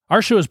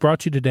Our show is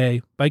brought to you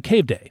today by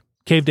Cave Day.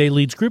 Cave Day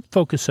leads group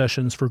focus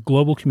sessions for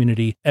global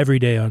community every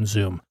day on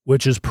Zoom,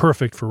 which is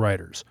perfect for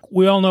writers.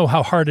 We all know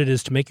how hard it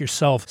is to make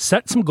yourself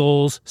set some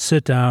goals,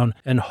 sit down,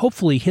 and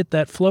hopefully hit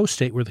that flow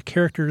state where the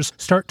characters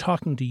start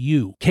talking to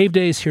you. Cave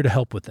Day is here to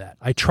help with that.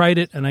 I tried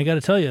it, and I got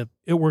to tell you,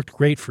 it worked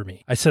great for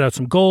me. I set out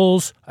some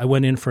goals, I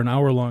went in for an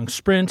hour-long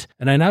sprint,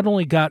 and I not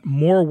only got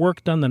more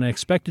work done than I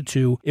expected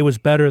to, it was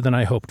better than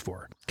I hoped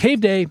for.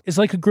 Cave Day is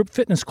like a group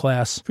fitness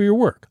class for your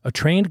work. A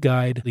trained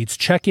guide leads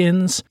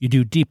check-ins, you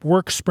do deep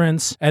work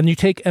sprints, and you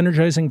take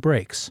energizing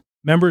breaks.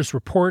 Members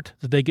report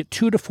that they get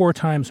 2 to 4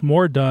 times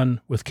more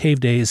done with Cave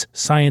Day's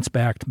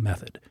science-backed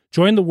method.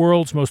 Join the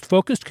world's most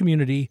focused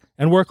community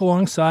and work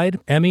alongside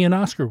Emmy and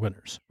Oscar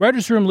winners.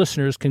 Writers Room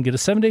listeners can get a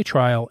 7-day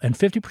trial and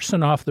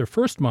 50% off their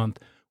first month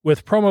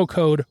with promo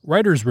code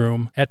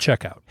WritersRoom at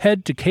checkout.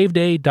 Head to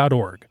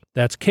caveday.org.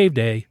 That's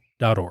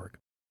caveday.org.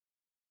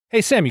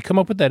 Hey, Sam, you come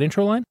up with that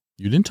intro line?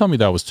 You didn't tell me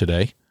that was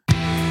today.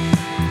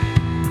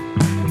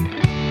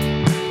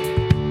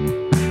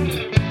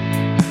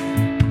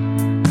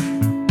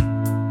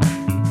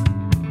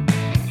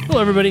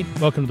 Hello, everybody.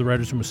 Welcome to the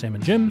Writers Room with Sam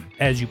and Jim.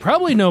 As you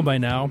probably know by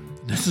now,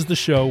 this is the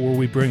show where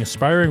we bring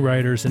aspiring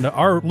writers into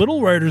our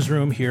little writers'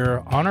 room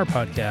here on our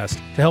podcast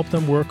to help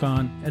them work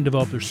on and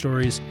develop their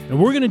stories. And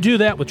we're going to do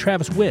that with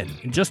Travis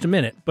Nguyen in just a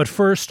minute. But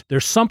first,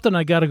 there's something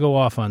I got to go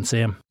off on,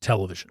 Sam.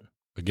 Television.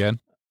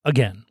 Again.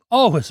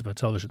 Always about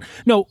television.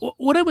 No,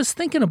 what I was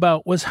thinking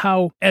about was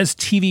how, as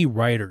TV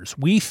writers,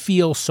 we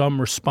feel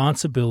some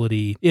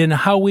responsibility in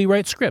how we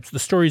write scripts, the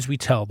stories we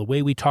tell, the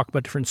way we talk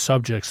about different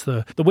subjects,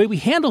 the way we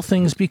handle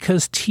things,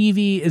 because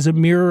TV is a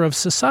mirror of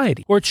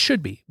society, or it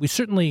should be.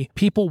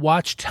 People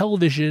watch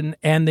television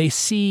and they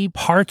see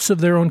parts of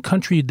their own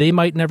country they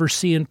might never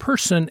see in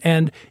person,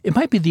 and it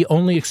might be the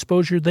only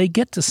exposure they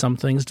get to some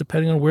things,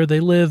 depending on where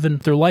they live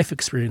and their life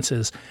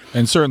experiences.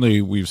 And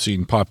certainly we've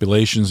seen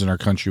populations in our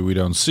country we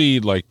don't see,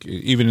 like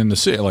even in the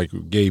city, like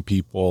gay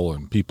people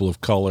and people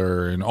of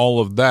color, and all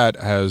of that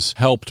has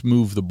helped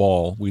move the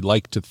ball, we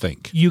like to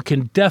think. You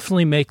can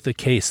definitely make the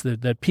case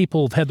that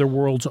people have had their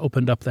worlds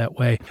opened up that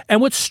way.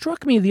 And what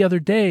struck me the other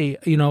day,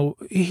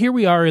 here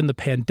we are in the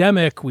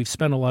pandemic. We've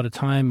spent a lot of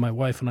time, my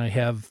wife and I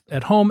have,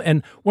 at home.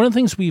 And one of the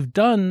things we've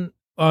done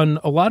on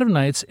a lot of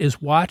nights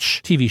is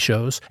watch TV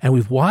shows, and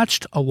we've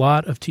watched a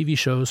lot of TV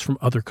shows from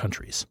other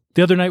countries.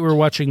 The other night we were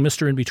watching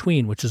Mr. In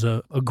Between, which is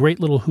a great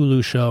little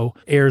Hulu show,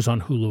 airs on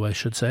Hulu, I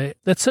should say,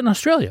 that's set in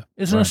Australia.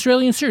 It's an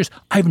Australian series.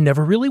 I've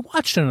never really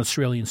watched an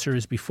Australian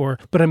series before,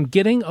 but I'm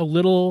getting a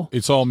little...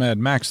 It's all Mad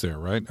Max there,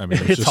 right? I mean,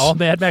 it's all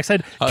Mad Max.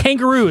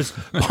 Kangaroos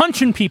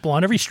punching people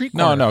on every street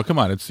corner. No, come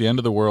on. It's the end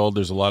of the world.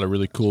 There's a lot of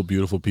really cool,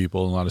 beautiful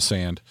people and a lot of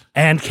sand.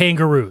 And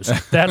kangaroos.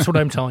 That's what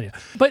I'm telling you.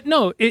 But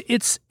no,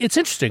 it's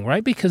interesting,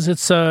 right? Because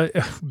it's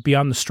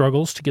beyond the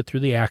struggles to get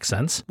through the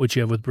accents, which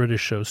you have with British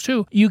shows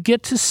too. You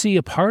get to see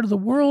a part of the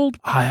world.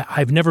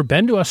 I've never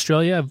been to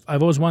Australia.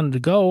 I've always wanted to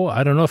go.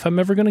 I don't know if I'm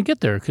ever going to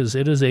get there because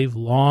it is a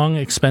long,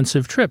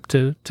 expensive trip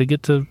to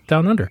get to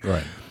down under.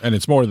 Right. And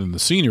it's more than the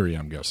scenery,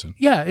 I'm guessing.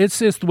 Yeah, it's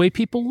the way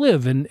people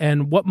live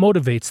and what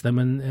motivates them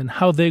and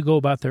how they go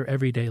about their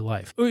everyday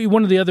life.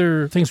 One of the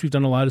other things we've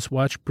done a lot is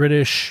watch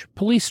British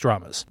police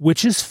dramas,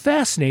 which is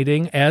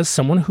fascinating as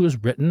someone who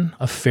has written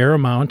a fair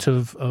amount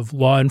of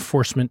law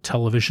enforcement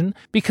television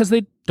because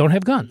they don't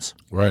have guns.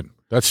 Right.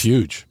 That's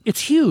huge. It's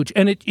huge.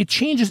 And it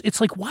changes.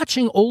 It's like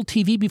watching old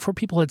TV before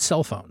people had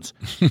cell phones.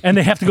 And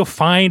they have to go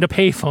find a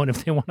payphone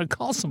if they want to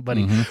call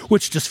somebody,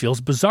 which just feels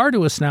bizarre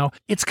to us now.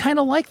 It's kind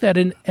of like that.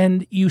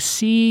 And you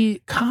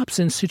see cops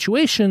in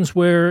situations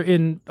where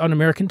on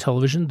American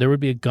television, there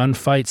would be a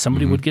gunfight.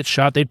 Somebody would get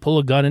shot. They'd pull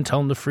a gun and tell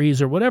them to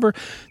freeze or whatever.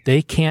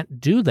 They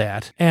can't do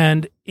that.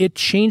 And it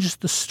changes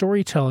the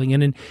storytelling.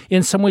 And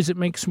in some ways, it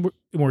makes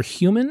more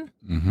human.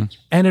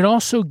 And it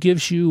also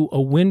gives you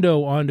a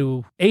window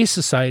onto a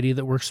society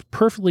that works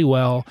perfectly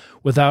well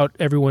without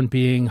everyone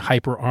being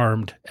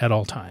hyper-armed at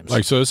all times.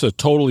 So it's a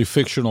totally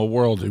fictional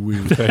world, we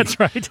would think. That's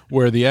right.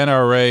 Where the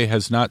NRA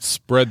has not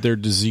spread their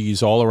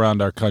disease all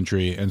around our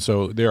country. And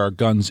so there are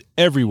guns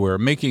everywhere,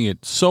 making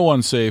it so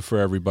unsafe for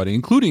everybody,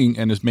 including,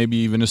 and maybe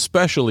even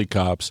especially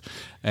cops.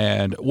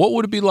 And what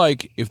would it be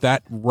like if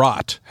that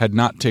rot had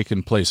not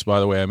taken place? By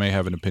the way, I may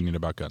have an opinion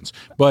about guns.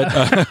 But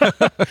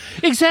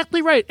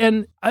exactly right.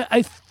 And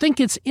I think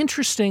it's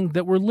interesting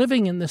that we're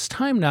living in this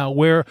time now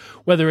where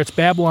whether it's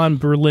Babylon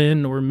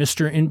Berlin or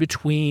Mr. In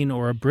Between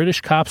or a British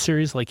cop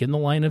series like In the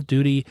Line of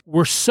Duty,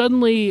 we're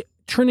suddenly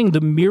turning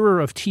the mirror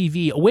of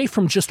TV away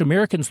from just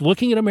Americans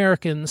looking at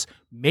Americans,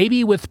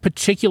 maybe with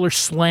particular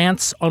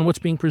slants on what's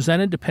being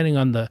presented, depending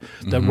on the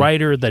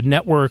writer, the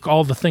network,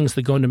 all the things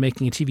that go into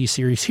making a TV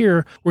series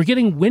here. We're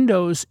getting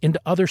windows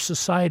into other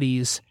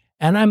societies.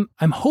 And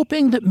I'm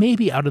hoping that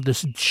maybe out of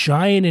this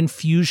giant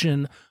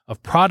infusion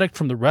of product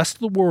from the rest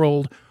of the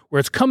world, where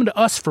it's coming to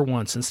us for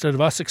once instead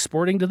of us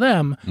exporting to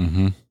them,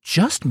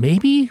 just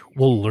maybe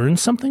we'll learn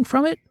something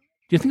from it.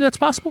 Do you think that's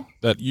possible?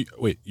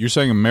 Wait, you're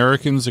saying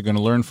Americans are going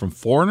to learn from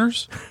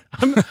foreigners?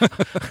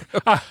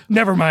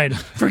 Never mind.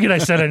 Forget I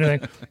said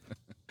anything.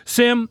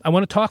 Sam, I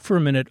want to talk for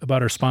a minute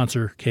about our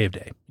sponsor, Cave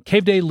Day.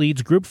 Cave Day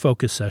leads group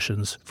focus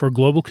sessions for a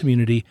global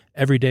community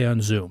every day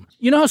on Zoom.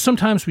 You know how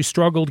sometimes we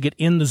struggle to get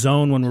in the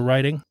zone when we're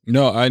writing?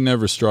 No, I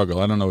never struggle.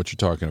 I don't know what you're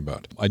talking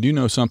about. I do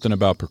know something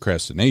about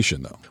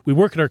procrastination, though. We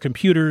work at our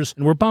computers,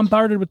 and we're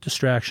bombarded with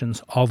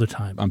distractions all the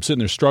time. I'm sitting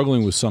there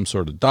struggling with some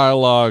sort of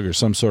dialogue or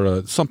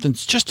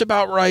something's just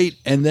about right,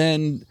 and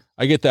then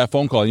I get that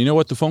phone call. You know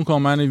what? The phone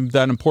call might not even be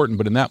that important,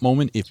 but in that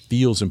moment, it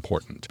feels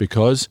important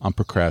because I'm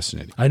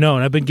procrastinating. I know,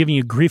 and I've been giving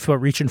you grief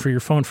about reaching for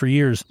your phone for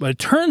years, but it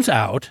turns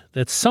out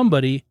that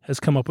somebody has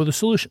come up with a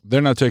solution.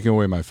 They're not taking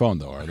away my phone,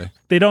 though, are they?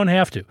 They don't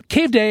have to.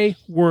 Cave Day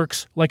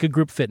works like a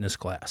group fitness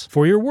class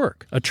for your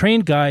work. A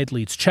trained guide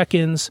leads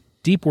check-ins,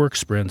 deep work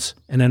sprints,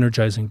 and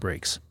energizing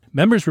breaks.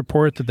 Members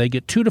report that they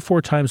get 2 to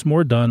 4 times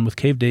more done with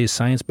Cave Day's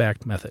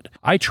science-backed method.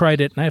 I tried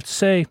it, and I have to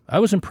say, I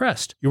was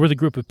impressed. You're with a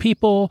group of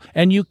people,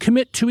 and you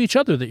commit to each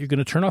other that you're going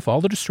to turn off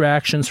all the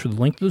distractions for the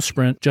length of the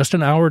sprint, just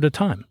an hour at a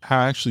time.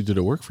 How actually did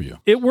it work for you?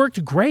 It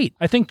worked great.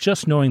 I think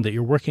just knowing that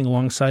you're working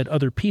alongside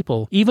other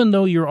people, even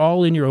though you're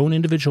all in your own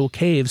individual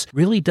caves,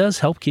 really does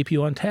help keep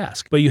you on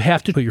task. But you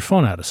have to put your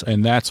phone out of sight.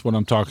 And that's what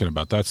I'm talking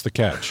about. That's the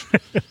catch.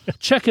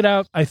 Check it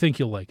out. I think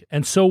you'll like it.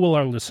 And so will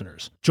our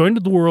listeners. Join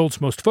the world's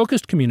most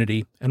focused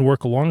community and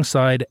work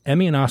alongside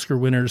Emmy and Oscar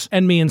winners,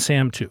 and me and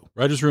Sam too.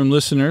 Writers Room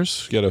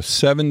listeners get a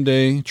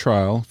 7-day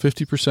trial,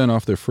 50%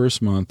 off their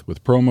first month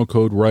with promo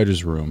code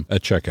Writers Room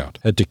at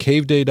checkout. Head to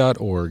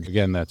caveday.org.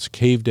 Again, that's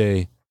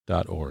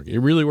caveday.org. It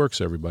really works,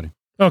 everybody.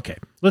 Okay,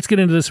 let's get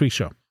into this week's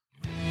show.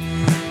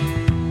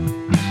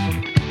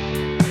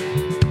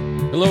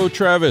 Hello,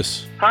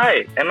 Travis.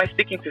 Hi, am I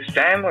speaking to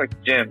Sam or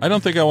Jim? I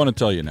don't think I want to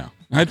tell you now.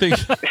 I think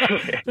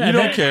you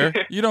don't care.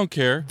 You don't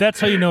care. That's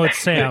how you know it's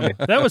Sam.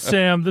 That was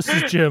Sam. This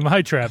is Jim.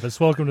 Hi,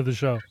 Travis. Welcome to the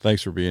show.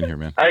 Thanks for being here,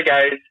 man. Hi,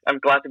 guys. I'm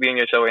glad to be on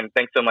your show, and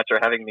thanks so much for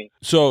having me.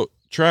 So,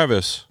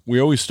 Travis, we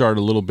always start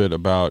a little bit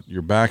about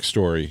your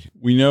backstory.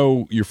 We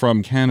know you're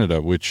from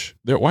Canada, why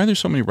are there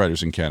so many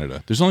writers in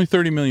Canada? There's only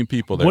 30 million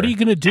people there. What are you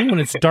going to do when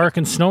it's dark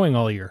and snowing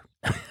all year?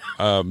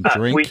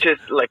 Drink.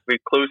 We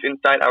close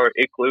inside our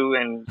igloo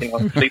and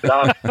sleep it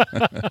off.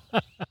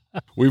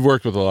 We've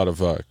worked with a lot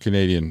of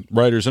Canadian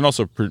writers and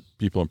also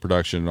people in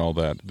production and all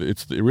that.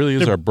 It really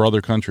is our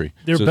brother country.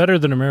 They're better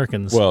than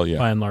Americans,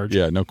 by and large.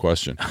 Yeah, no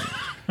question.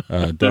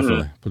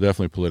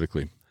 Definitely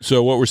politically.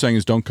 So what we're saying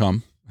is don't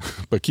come,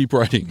 but keep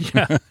writing.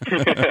 Yeah.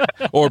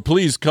 Or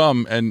please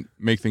come and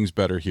make things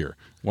better here.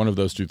 One of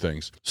those two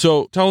things.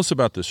 So tell us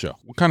about this show.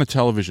 What kind of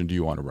television do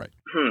you want to write?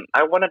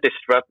 I want to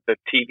disrupt the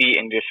TV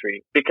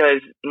industry because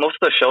most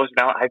of the shows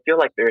now, I feel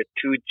like they're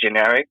too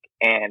generic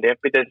and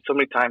they've been done so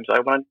many times. So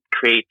I want to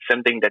create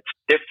something that's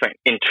different,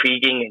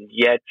 intriguing, and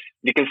yet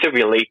you can still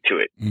relate to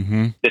it.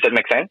 Mm-hmm. Does that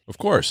make sense? Of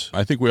course.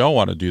 I think we all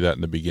want to do that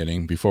in the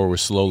beginning before we're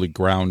slowly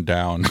ground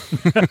down.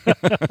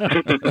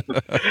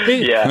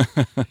 Yeah.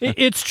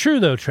 It's true,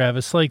 though,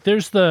 Travis. Like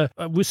there's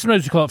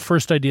sometimes we call it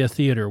first idea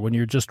theater when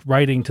you're just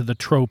writing to the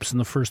tropes and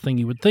the first thing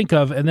you would think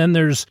of. And then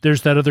there's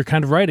that other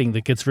kind of writing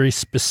that gets very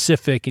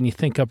specific and you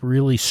think up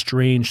really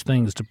strange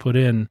things to put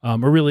in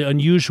or really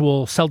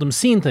unusual, seldom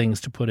seen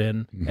things to put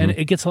in. Mm-hmm. And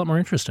it gets a lot more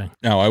interesting.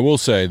 Now, I will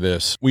say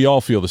this. We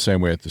all feel the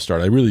same way at the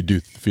start. I really do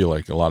feel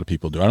like a lot of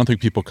people do. I don't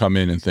think people come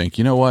in and think,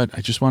 you know what,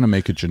 I just want to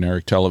make a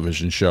generic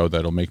television show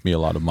that'll make me a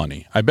lot of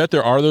money. I bet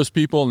there are those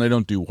people and they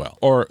don't do well.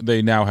 Or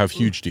they now have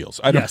huge deals.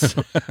 I don't Yes.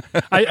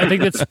 I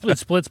think it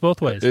splits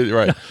both ways.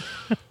 Right.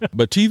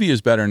 But TV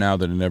is better now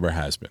than it ever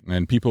has been.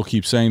 And people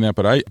keep saying that.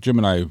 But Jim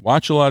and I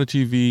watch a lot of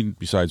TV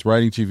besides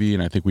writing TV,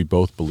 and I think we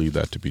both believe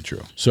that to be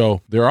true.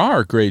 So there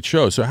are great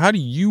shows. So how do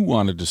you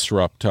want to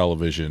disrupt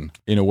television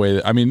in a way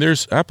that,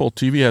 there's Apple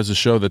TV has a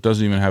show that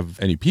doesn't even have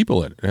any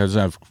people in it. It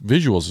doesn't have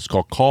visuals. It's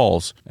called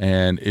Calls,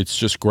 and it's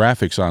just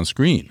graphics on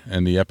screen,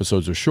 and the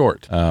episodes are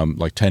short,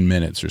 like 10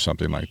 minutes or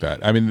something like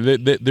that.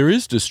 There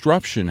is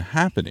disruption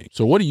happening.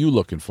 So what are you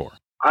looking for?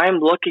 I'm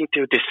looking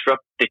to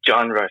disrupt the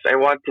genres. I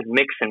want to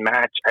mix and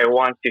match. I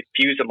want to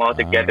fuse them all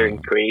together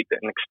and create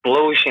an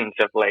explosions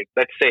of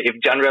let's say if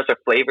genres are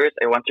flavors,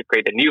 I want to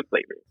create a new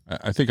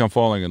flavor. I think I'm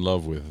falling in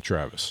love with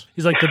Travis.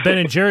 He's like the Ben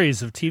and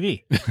Jerry's of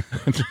TV.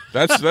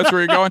 That's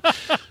where you're going?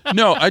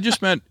 No, I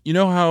just meant, you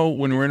know how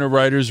when we're in a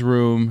writer's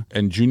room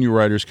and junior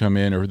writers come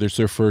in or there's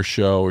their first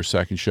show or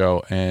second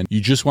show and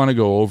you just want to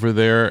go over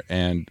there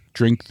and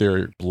drink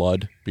their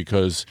blood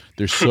because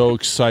they're so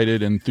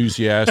excited and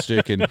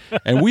enthusiastic and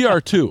we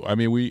are too.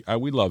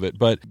 We love it,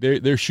 but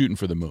they're shooting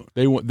for the moon.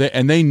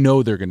 They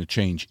know they're going to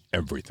change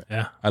everything.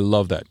 Yeah. I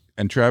love that.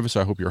 And Travis,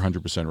 I hope you're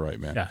 100% right,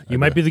 man. Yeah, you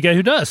might be the guy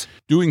who does.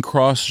 Doing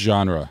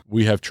cross-genre,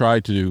 we have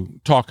tried to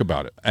talk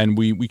about it. And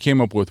we came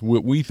up with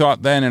what we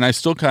thought then, and I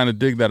still kind of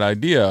dig that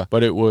idea,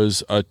 but it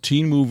was a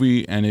teen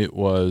movie and it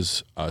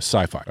was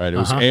sci-fi, right? It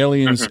was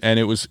aliens and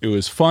it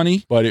was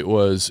funny, but it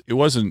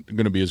wasn't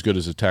going to be as good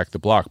as Attack the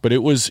Block. But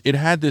it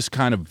had this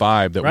kind of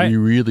vibe that we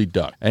really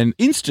dug. And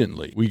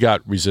instantly, we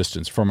got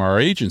resistance from our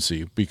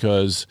agency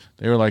because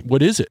they were like,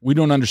 what is it? We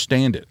don't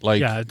understand it.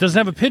 It doesn't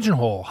have a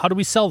pigeonhole. How do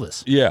we sell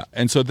this? Yeah,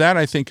 and so that,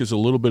 I think, is a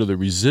little bit of the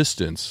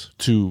resistance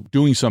to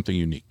doing something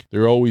unique.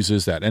 There always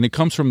is that. And it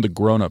comes from the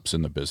grown-ups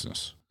in the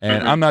business.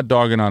 And I'm not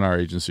dogging on our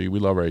agency. We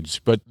love our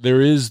agency. But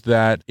there is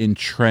that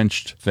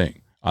entrenched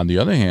thing. On the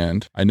other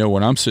hand, I know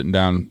when I'm sitting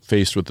down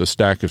faced with a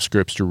stack of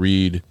scripts to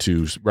read,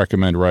 to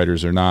recommend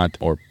writers or not,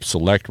 or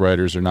select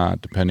writers or not,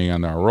 depending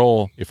on our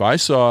role, if I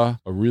saw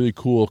a really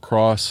cool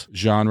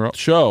cross-genre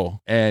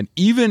show, and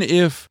even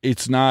if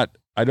it's not,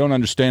 I don't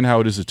understand how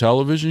it is a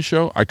television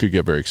show, I could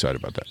get very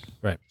excited about that.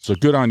 Right. So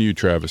good on you,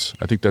 Travis.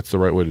 I think that's the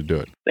right way to do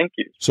it. Thank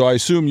you. So I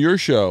assume your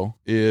show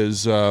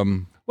is...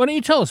 Why don't you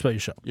tell us about your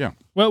show? Yeah.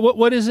 Well,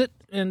 what is it?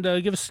 And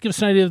give us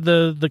an idea of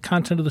the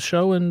content of the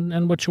show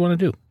and what you want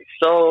to do.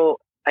 So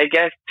I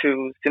guess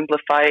to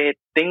simplify it,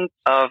 think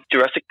of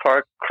Jurassic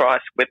Park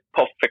crossed with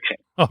Pulp Fiction.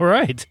 All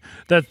right.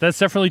 That's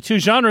definitely two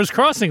genres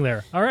crossing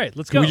there. All right,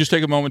 let's go. Can we just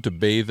take a moment to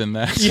bathe in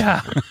that?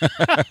 Yeah.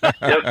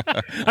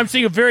 Yep. I'm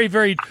seeing a very,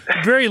 very,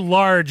 very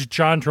large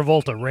John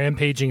Travolta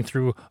rampaging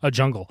through a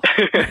jungle.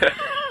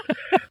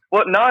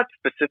 Well, not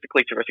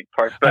specifically Jurassic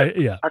Park, but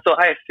yeah. So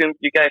I assume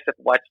you guys have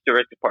watched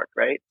Jurassic Park,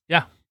 right?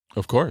 Yeah.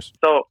 Of course.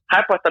 So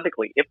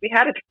hypothetically, if we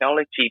had a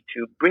technology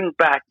to bring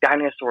back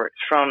dinosaurs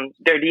from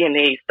their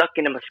DNA stuck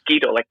in a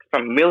mosquito, like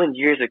from a million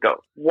years ago,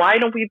 why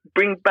don't we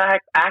bring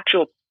back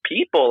actual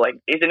people? Like,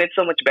 isn't it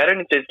so much better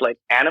than just like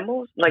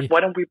animals? Like, why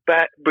don't we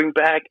bring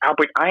back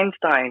Albert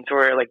Einstein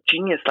or like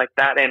genius like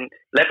that and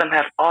let them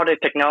have all the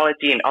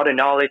technology and all the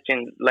knowledge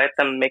and let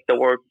them make the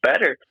world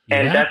better?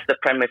 And Yeah. that's the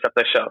premise of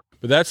the show.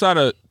 But that's not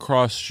a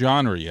cross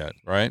genre yet,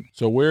 right?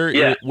 So where's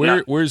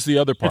the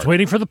other part? It's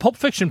waiting for the Pulp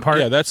Fiction part.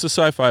 Yeah, that's the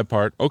sci-fi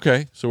part.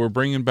 Okay, so we're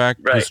bringing back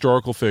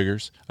historical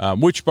figures,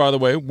 which, by the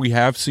way, we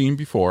have seen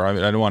before. I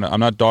mean, I don't want to. I'm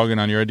not dogging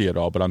on your idea at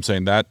all, but I'm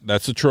saying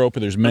that's a trope.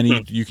 There's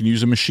many. You can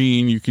use a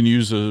machine. You can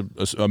use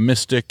a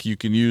mystic. You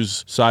can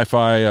use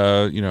sci-fi.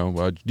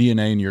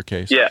 DNA in your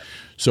case. Yeah.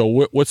 So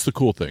what's the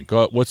cool thing?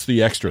 What's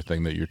the extra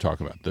thing that you're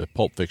talking about? The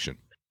Pulp Fiction.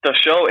 The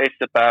show is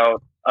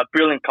about a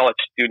brilliant college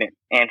student,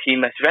 and he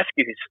must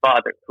rescue his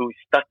father, who's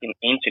stuck in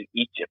ancient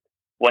Egypt,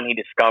 when he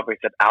discovers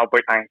that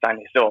Albert Einstein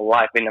is still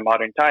alive in the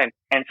modern time.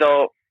 And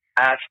so,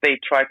 as they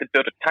try to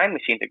build a time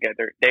machine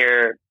together,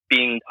 they're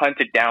being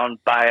hunted down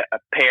by a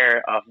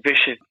pair of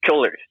vicious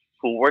killers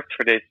who work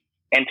for this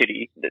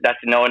entity that's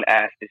known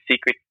as the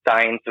Secret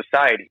Science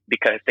Society,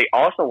 because they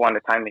also want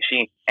a time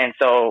machine. And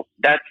so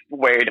that's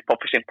where the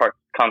Pulp Fiction part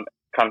comes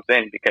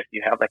in, because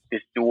you have like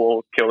this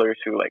dual killers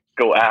who like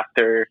go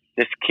after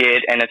this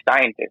kid and a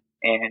scientist.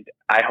 And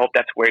I hope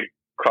that's where the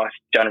cross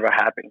genre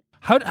happens.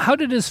 How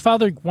did his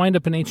father wind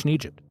up in ancient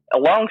Egypt? A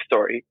long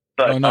story,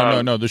 but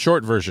No, the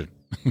short version.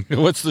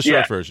 What's the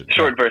short version?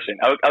 Short version.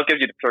 I'll give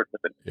you the short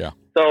version. Yeah.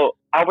 So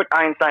Albert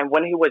Einstein,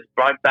 when he was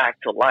brought back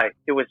to life,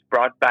 he was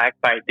brought back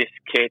by this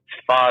kid's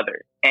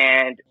father.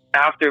 And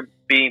after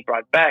being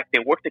brought back, they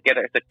worked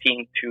together as a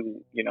team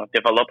to,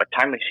 develop a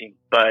time machine.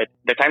 But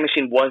the time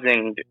machine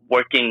wasn't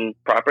working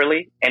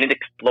properly, and it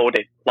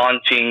exploded,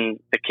 launching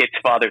the kid's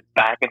father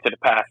back into the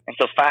past. And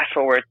so fast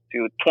forward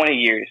to 20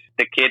 years,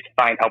 the kids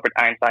find Albert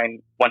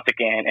Einstein once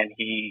again, and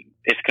he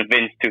is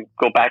convinced to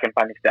go back and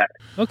find his dad.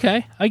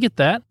 Okay, I get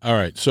that. All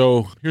right,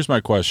 so here's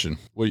my question.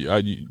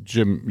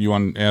 Jim, you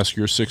want to ask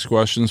your 6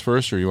 questions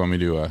first, or you want me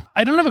to...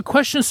 I don't have a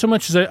question so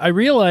much as I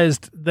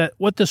realized that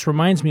what this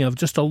reminds me of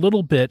just a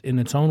little bit in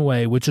its own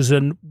way, which is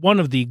in one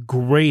of the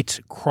great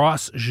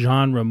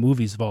cross-genre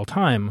movies of all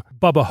time,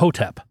 Bubba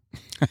Hotep.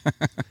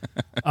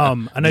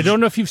 And I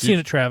don't know if you've seen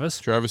it, Travis.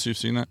 Travis, you've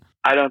seen that?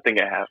 I don't think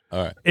I have.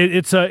 All right.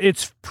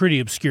 It's pretty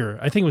obscure.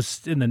 I think it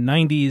was in the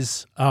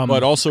 90s.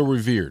 But also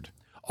revered.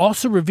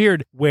 Also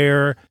revered,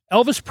 where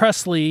Elvis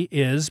Presley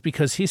is,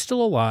 because he's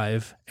still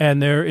alive,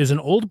 and there is an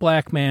old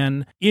black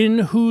man in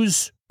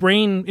whose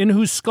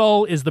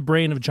skull is the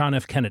brain of John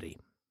F. Kennedy.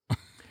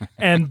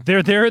 And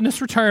they're there in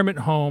this retirement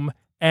home,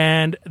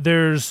 and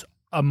there's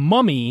a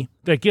mummy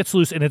that gets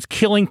loose, and it's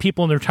killing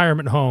people in the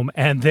retirement home,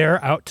 and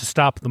they're out to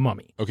stop the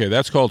mummy. Okay,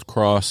 that's called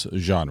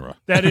cross-genre.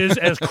 That is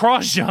as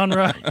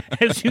cross-genre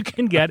as you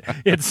can get.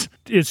 It's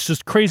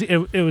just crazy.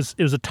 It was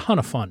a ton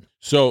of fun.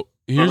 So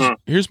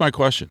here's my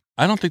question.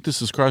 I don't think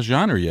this is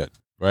cross-genre yet,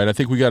 right? I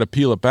think we got to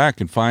peel it back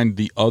and find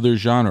the other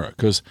genre.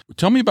 Because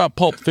tell me about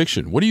Pulp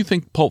Fiction. What do you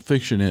think Pulp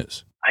Fiction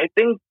is? I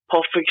think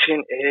Pulp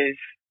Fiction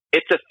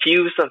it's a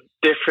fuse of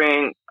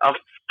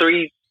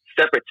 3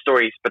 separate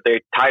stories, but they're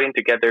tied in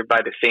together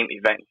by the same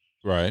event.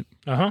 Right.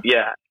 Uh-huh.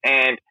 Yeah,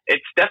 and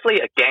it's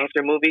definitely a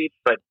gangster movie,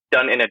 but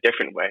done in a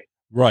different way.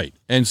 Right.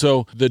 And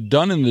so the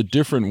done in the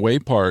different way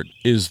part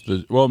is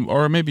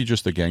or maybe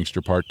just the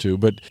gangster part too,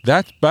 but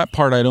that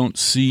part I don't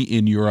see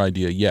in your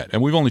idea yet.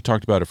 And we've only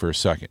talked about it for a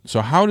second.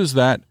 So how does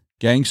that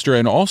gangster,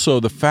 and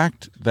also the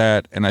fact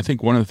that, and I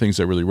think one of the things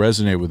that really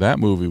resonated with that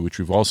movie, which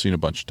we've all seen a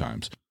bunch of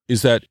times,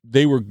 is that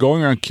they were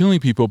going around killing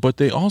people, but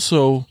they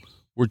also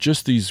were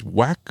just these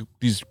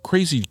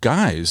crazy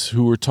guys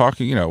who were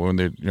talking, when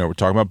we're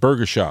talking about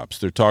burger shops.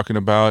 They're talking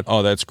about,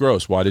 oh, that's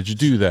gross. Why did you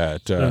do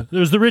that? There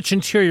was the rich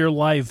interior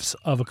lives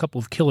of a couple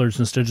of killers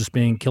instead of just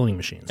being killing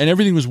machines. And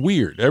everything was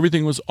weird.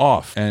 Everything was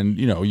off. And,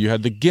 you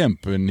had the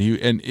gimp, and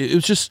it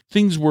was just,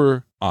 things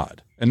were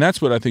odd. And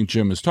that's what I think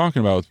Jim is talking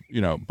about,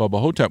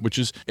 Bubba Hotep, which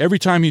is every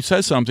time he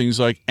says something, he's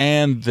like,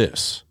 and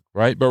this.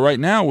 right? But right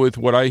now, with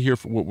what I hear,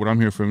 what I'm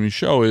hearing from your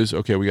show is,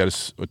 okay, we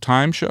got a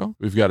time show.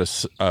 We've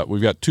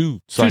got two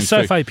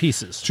sci-fi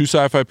pieces. Two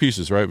sci-fi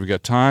pieces, right? We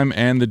got time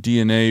and the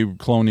DNA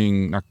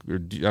cloning. I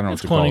don't know what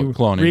to call it.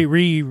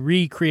 Cloning,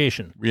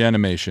 recreation,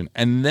 reanimation,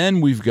 and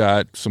then we've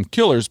got some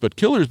killers. But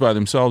killers by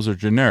themselves are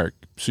generic.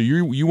 So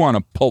you want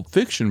a Pulp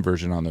Fiction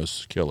version on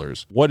those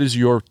killers. What is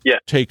your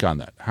take on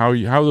that? How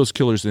are those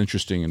killers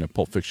interesting in a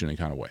Pulp Fiction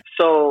kind of way?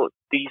 So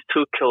these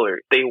two killers,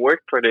 they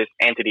work for this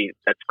entity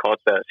that's called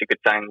the Secret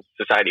Science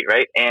Society,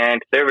 right?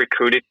 And they're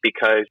recruited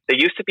because they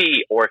used to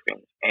be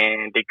orphans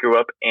and they grew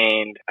up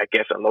in, I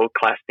guess, a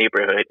low-class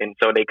neighborhood. And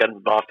so they got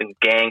involved in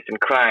gangs and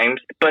crimes.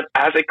 But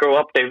as they grow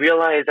up, they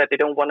realize that they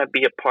don't want to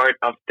be a part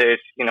of this,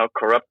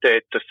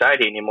 corrupted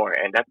society anymore.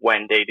 And that's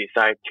when they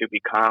decide to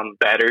become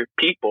better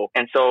people.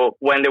 And so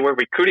when they were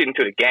recruited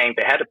into the gang,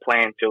 they had a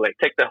plan to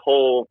take the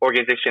whole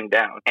organization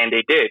down. And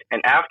they did.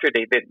 And after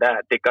they did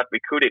that, they got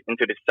recruited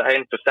into the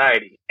Science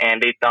Society.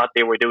 And they thought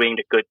they were doing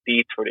the good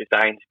deeds for the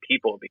science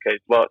people because,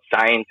 well,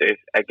 science is,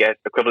 I guess,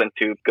 equivalent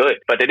to good.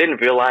 But they didn't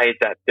realize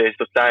that this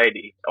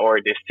society or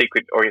this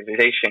secret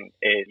organization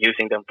is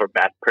using them for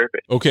bad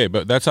purpose. Okay,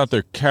 but that's not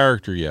their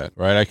character yet,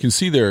 right? I can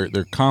see their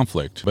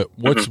conflict, but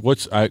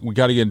we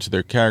got to get into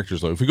their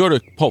characters. If we go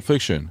to Pulp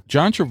Fiction,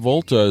 John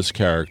Travolta's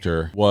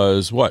character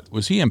was what?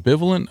 Was he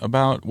ambivalent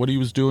about what he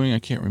was doing? I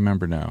can't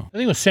remember now. I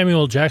think it was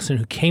Samuel L. Jackson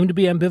who came to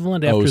be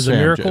ambivalent after The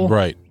Miracle.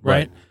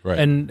 Right.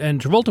 And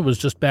Travolta was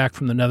just back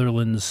from the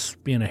Netherlands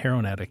being a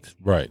heroin addict.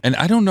 Right. And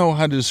I don't know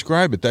how to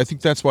describe it. I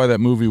think that's why that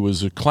movie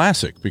was a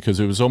classic, because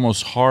it was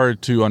almost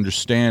hard to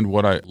understand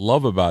what I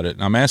love about it.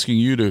 And I'm asking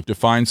you to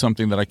define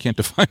something that I can't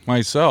define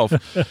myself,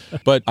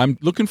 but I'm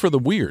looking for the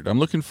weird. I'm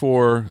looking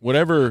for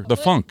whatever the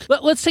funk.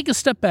 Let's take a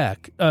step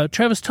back.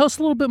 Travis, tell us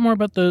a little bit more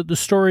about the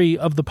story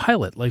of the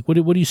pilot. What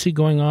do you see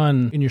going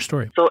on in your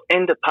story? So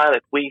in the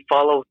pilot, we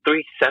follow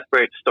three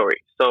separate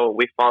stories. So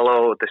we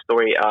follow the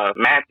story of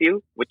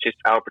Matthew, which is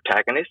our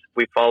protagonist.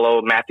 We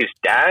follow Matthew's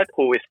dad,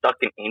 who is stuck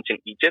in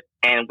ancient Egypt.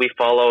 And we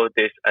follow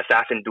this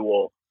assassin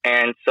duo.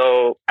 And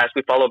so as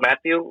we follow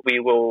Matthew, we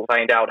will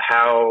find out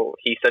how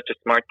he's such a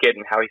smart kid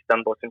and how he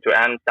stumbles into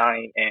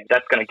Einstein. And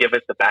that's going to give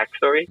us the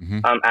backstory.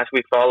 Mm-hmm. As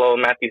we follow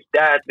Matthew's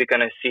dad, we're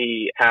going to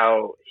see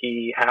how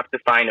he has to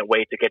find a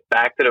way to get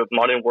back to the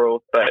modern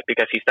world. But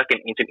because he's stuck in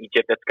ancient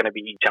Egypt, that's going to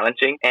be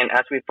challenging. And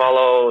as we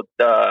follow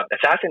the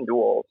assassin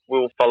duo,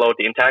 we'll follow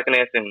the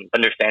antagonist and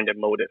understand their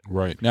motive.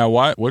 Right. Now,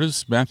 what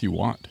does Matthew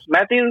want?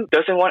 Matthew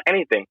doesn't want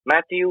anything.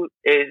 Matthew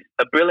is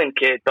a brilliant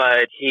kid,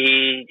 but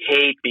he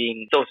hates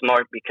being so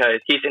smart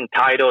because he's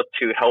entitled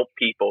to help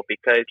people,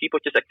 because people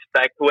just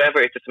expect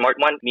whoever is the smart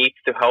one needs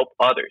to help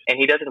others. And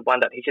he doesn't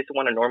want that. He just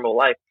wants a normal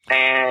life.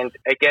 And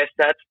I guess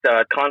that's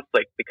the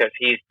conflict, because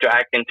he's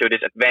dragged into this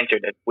adventure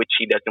which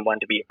he doesn't want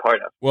to be a part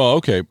of. Well,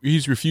 okay.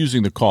 He's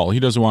refusing the call. He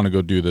doesn't want to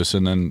go do this.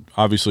 And then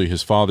obviously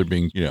his father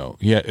being,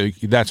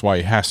 that's why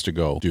he has to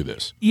go do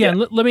this. Yeah.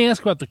 Let me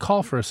ask about the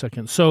call for a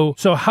second. So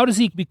how does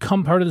he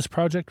become part of this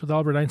project with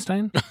Albert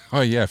Einstein?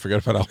 Oh, yeah. I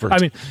forgot about Albert. I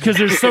mean, because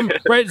there's some,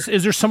 right?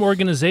 Is there some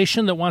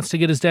organization that wants to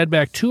get his dad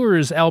back too, or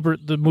is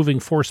Albert the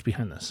moving force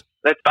behind this?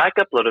 Let's back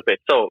up a little bit.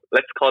 So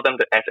let's call them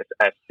the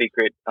SSS,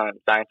 Secret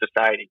Science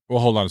Society. Well,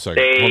 hold on a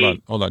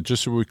second. Hold on.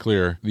 Just so we're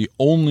clear, the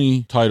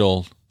only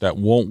title that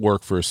won't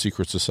work for a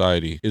secret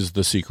society is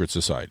the Secret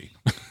Society.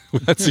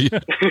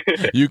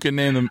 You can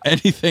name them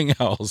anything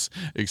else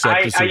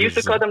except I used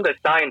to call them the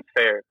Science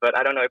Fair, but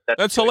I don't know if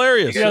that's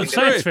hilarious. Yeah, the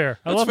Science Fair.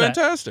 I love that.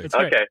 That's fantastic.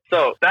 Okay,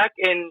 so back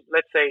in,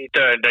 let's say,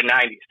 the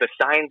 90s, the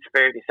Science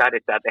Fair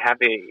decided that they have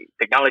a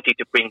technology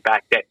to bring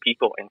back dead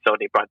people, and so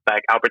they brought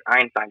back Albert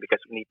Einstein, because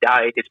when he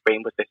died, his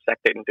brain was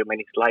dissected into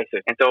many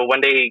slices. And so when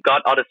they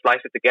got all the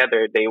slices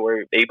together, they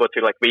were able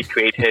to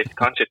recreate his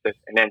consciousness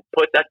and then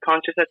put that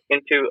consciousness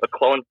into a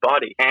cloned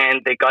body.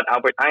 And they got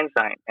Albert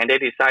Einstein, and they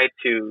decided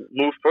to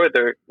move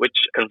further, which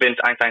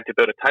convinced Einstein to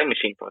build a time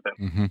machine for them.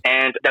 Mm-hmm.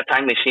 And that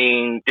time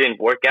machine didn't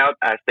work out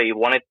as they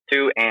wanted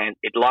to, and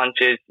it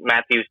launches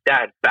Matthew's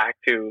dad back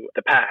to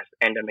the past,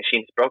 and the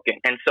machine's broken.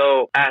 And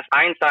so as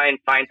Einstein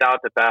finds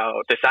out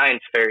about the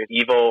Science Fair's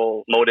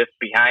evil motive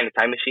behind the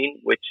time machine,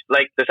 which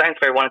the Science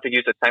Fair wanted to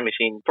use the time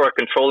machine for a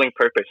controlling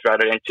purpose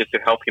rather than just to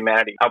help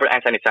humanity, Albert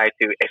Einstein decided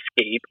to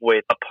escape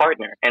with a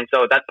partner. And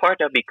so that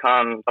partner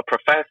becomes a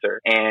professor,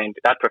 and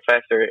that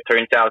professor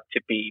turns out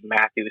to be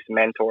Matthew's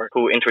mentor,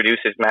 who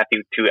introduces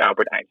Matthew to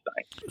Albert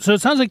Einstein. So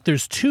it sounds like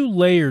there's two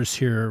layers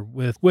here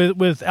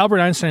with Albert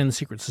Einstein and the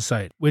Secret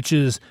Society, which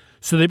is,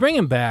 so they bring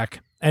him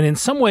back, and in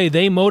some way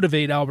they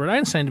motivate Albert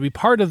Einstein to be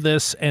part of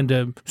this and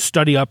to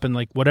study up and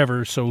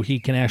whatever, so he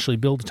can actually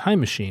build a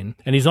time machine.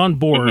 And he's on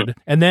board.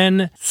 Mm-hmm. And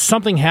then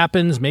something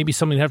happens, maybe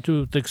something to have to do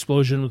with the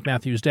explosion with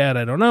Matthew's dad,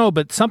 I don't know,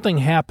 but something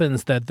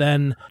happens that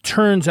then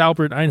turns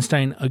Albert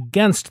Einstein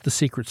against the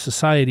Secret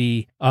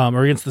Society,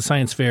 or against the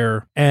Science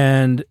Fair,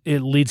 and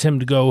it leads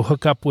him to go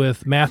hook up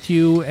with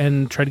Matthew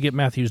and try to get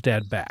Matthew's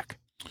dad back.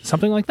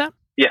 Something like that?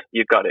 Yeah,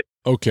 you got it.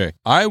 Okay.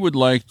 I would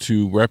like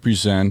to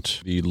represent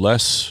the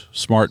less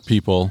smart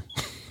people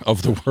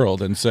of the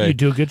world and say, you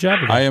do a good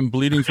job of that. I am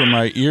bleeding from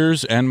my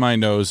ears and my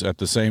nose at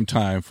the same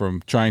time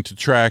from trying to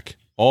track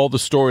all the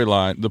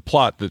storyline, the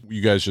plot that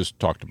you guys just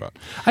talked about.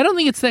 I don't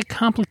think it's that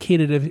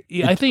complicated.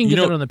 I think you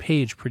get it on the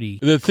page pretty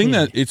The thing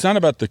cleanly. that it's not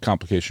about the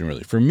complication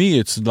really. For me,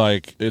 it's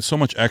like it's so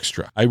much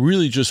extra. I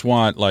really just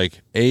want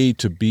like A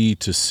to B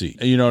to C.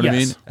 You know what I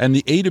mean? And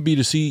the A to B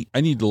to C,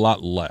 I need a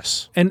lot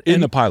less. And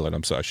in the pilot,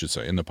 I should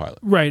say in the pilot.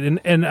 Right,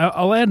 and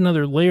I'll add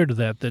another layer to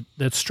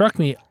that struck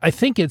me. I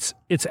think it's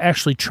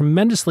actually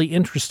tremendously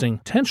interesting,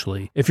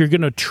 potentially, if you're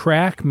going to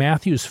track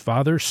Matthew's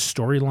father's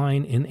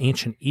storyline in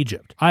ancient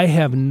Egypt. I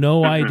have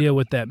no idea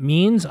what that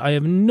means. I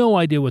have no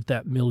idea what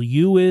that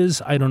milieu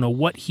is. I don't know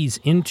what he's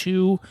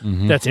into.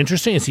 That's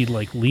interesting. Is he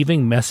like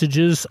leaving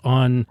messages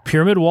on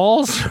pyramid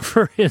walls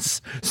for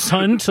his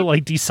son to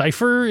like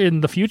decipher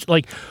in the future?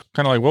 Like,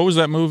 kind of like, what was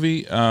that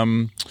movie?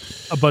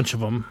 A bunch of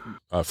them.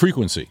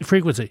 Frequency.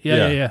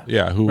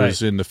 Yeah. Who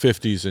was in the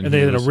 50s. And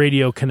they had a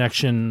radio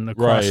connection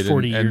across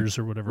 40 years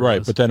or whatever.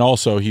 Right, but then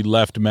also he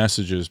left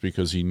messages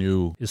because he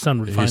knew his son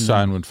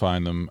would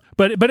find them.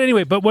 But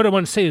anyway, what I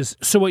want to say is,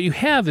 so what you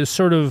have is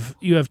sort of,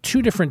 you have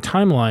two different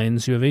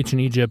timelines. You have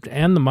ancient Egypt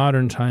and the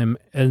modern time.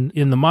 And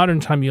in the modern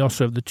time, you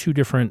also have the two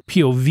different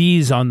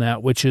POVs on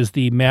that, which is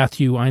the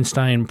Matthew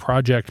Einstein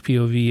Project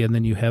POV, and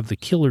then you have the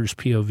killer's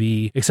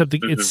POV, except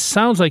it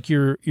sounds like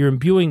you're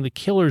imbuing the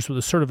killers with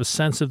a sort of a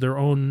sense of their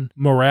own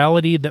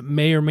morality that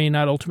may or may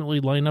not ultimately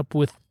line up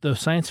with the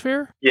science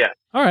fair? Yeah.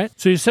 All right.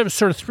 So you have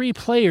sort of three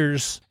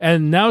players,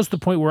 and now's the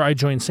point where I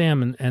join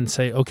Sam and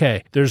say,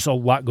 okay, there's a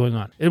lot going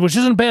on, which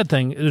isn't a bad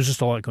thing. There's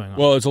just a lot going on.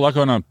 Well, there's a lot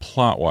going on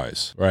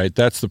plot-wise, right?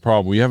 That's the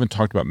problem. We haven't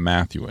talked about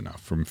Matthew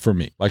enough for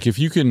me. Like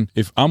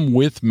if I'm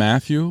with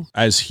Matthew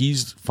as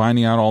he's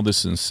finding out all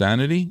this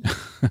insanity,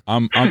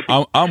 I'm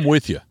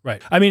with you.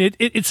 Right. I mean,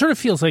 it sort of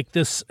feels like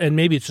this, and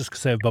maybe it's just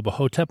because I have Bubba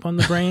Hotep on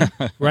the brain,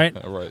 right?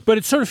 Right. But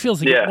it sort of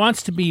feels like it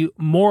wants to be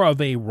more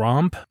of a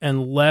romp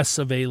and less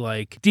of a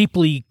like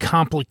deeply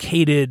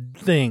complicated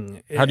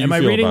thing. How do you Am I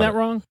feel reading about that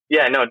wrong?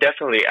 Yeah, no,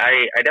 definitely.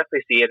 I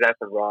definitely see it as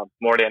a romp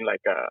more than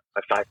like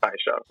a sci-fi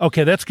show.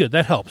 Okay, that's good.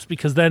 That helps,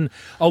 because then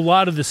a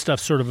lot of this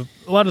stuff a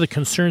lot of the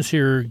concerns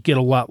here get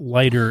a lot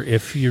lighter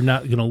if you're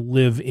not going to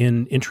live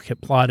in intricate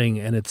plotting,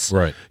 and it's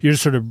you're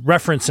just sort of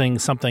referencing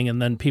something,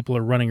 and then people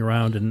are running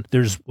around and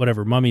there's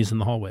whatever mummies in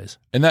the hallways.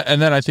 And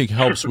that I think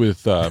helps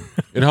with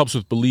it helps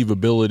with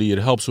believability. It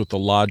helps with the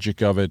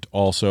logic of it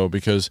also,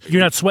 because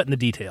you're not sweating the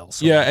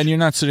details. And you're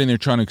not sitting there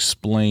trying to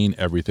explain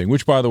everything,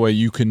 which, by the way,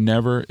 you can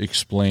never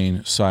explain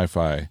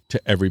sci-fi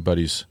to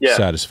everybody's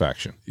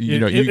satisfaction.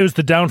 It was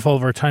the downfall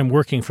of our time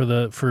working for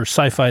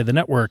Sci-Fi the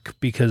network,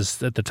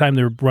 because at the time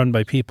they were run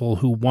by people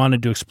who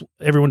wanted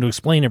everyone to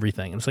explain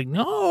everything. And it's like,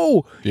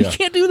 no, you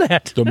can't do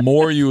that. The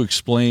more you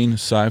explain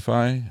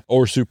sci-fi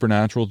or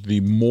supernatural, the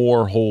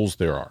more holes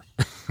there are.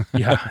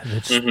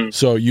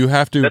 So you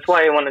have to. That's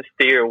why I want to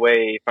steer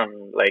away from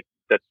like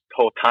the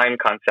whole time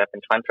concept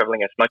and time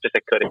traveling as much as I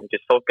could, and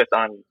just focus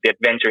on the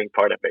adventuring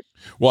part of it.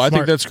 Well, I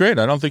think that's great.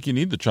 I don't think you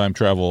need the time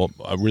travel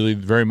really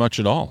very much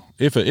at all,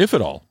 if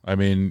at all. I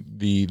mean,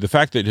 the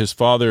fact that his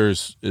father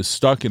is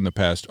stuck in the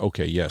past,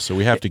 okay, yes, so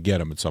we have to get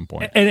him at some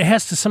point. And it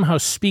has to somehow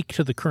speak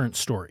to the current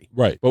story.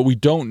 Right, but we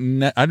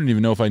don't, I don't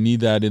even know if I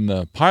need that in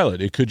the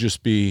pilot. It could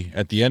just be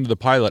at the end of the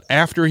pilot,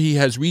 after he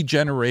has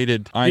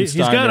regenerated Einstein.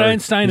 He's got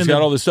Einstein. He's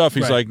got all this stuff.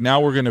 He's like, now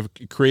we're going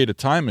to create a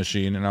time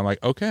machine. And I'm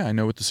like, okay, I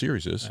know what the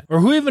series is. Or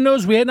who even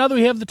knows, now that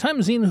we have the time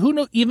machine,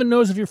 who even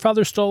knows if your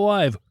father's still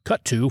alive?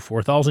 Cut to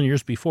 4,000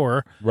 years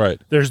before.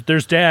 Right. There's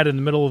dad in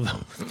the middle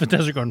of the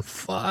desert going,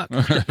 fuck.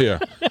 Yeah.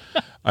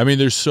 I mean,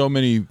 there's so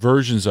many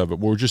versions of it.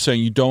 We're just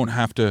saying you don't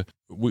have to,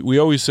 we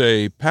always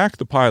say pack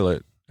the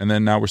pilot, and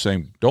then now we're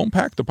saying don't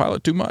pack the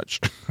pilot too much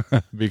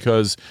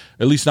because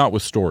at least not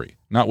with story,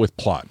 not with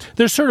plot.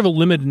 There's sort of a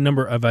limited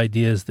number of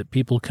ideas that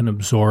people can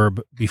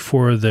absorb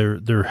before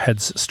their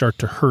heads start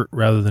to hurt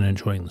rather than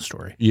enjoying the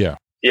story. Yeah.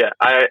 Yeah,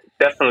 I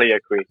definitely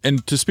agree.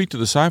 And to speak to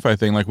the sci-fi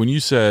thing, like when you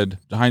said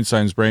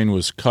Einstein's brain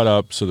was cut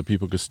up so that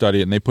people could study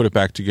it, and they put it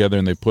back together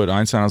and they put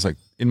Einstein, I was like,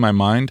 in my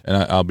mind, and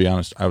I'll be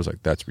honest, I was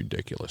like, that's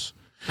ridiculous.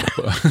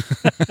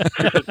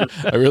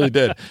 I really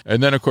did.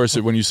 And then, of course,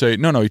 when you say,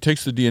 no, he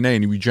takes the DNA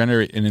and you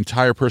regenerate an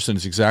entire person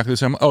that's exactly the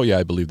same. Oh, yeah,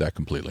 I believe that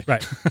completely.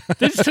 Right.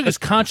 They just took his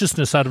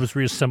consciousness out of his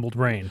reassembled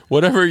brain.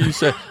 Whatever you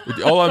say.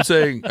 All I'm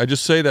saying, I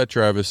just say that,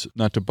 Travis,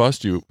 not to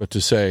bust you, but to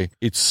say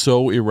it's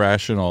so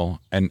irrational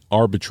and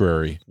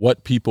arbitrary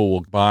what people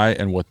will buy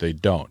and what they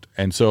don't.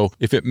 And so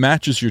if it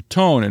matches your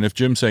tone, and if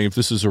Jim's saying if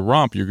this is a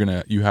romp,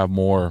 you have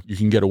more, you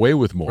can get away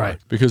with more. Right.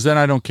 Because then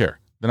I don't care.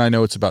 Then I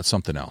know it's about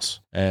something else.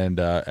 And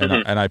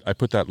I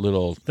put that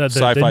little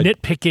sci-fi the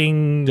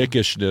nitpicking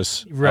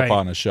dickishness up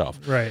on a shelf.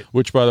 Right.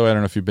 Which, by the way, I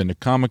don't know if you've been to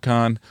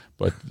Comic-Con,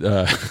 but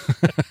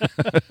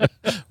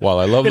while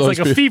I love it's those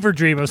like a fever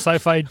dream of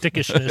sci-fi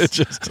dickishness. It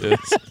just is.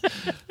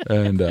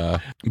 And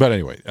but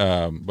anyway,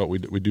 but we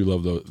do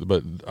love those.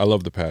 But I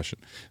love the passion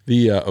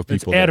of people.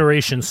 It's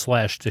adoration /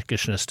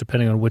 dickishness,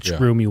 depending on which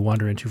room you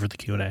wander into for the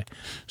Q&A.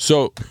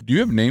 So, do you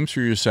have names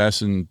for your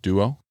assassin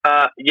duo?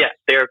 Yes,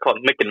 they are called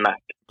Mick and Mac.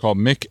 Called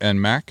Mick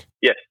and Mac?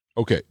 Yes.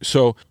 Okay,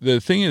 so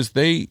the thing is,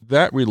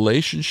 that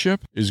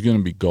relationship is going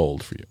to be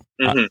gold for you.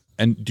 Mm-hmm.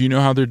 And do you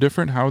know how they're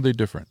different? How are they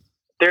different?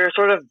 They're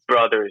sort of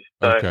brothers,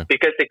 but Okay.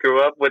 because they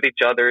grew up with each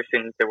other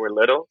since they were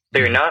little,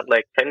 they're not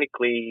like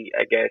technically,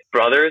 I guess,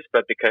 brothers,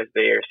 but because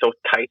they are so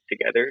tight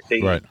together,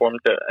 they Right. formed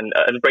an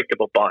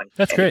unbreakable bond.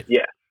 That's And great.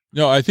 Yeah.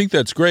 No, I think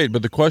that's great,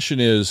 but the question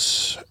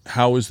is,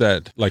 how is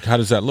that, like, how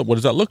does that look? What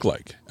does that look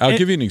like? I'll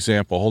give you an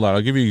example. Hold on.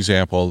 I'll give you an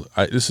example.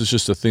 This is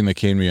just a thing that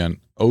came to me on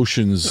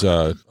Ocean's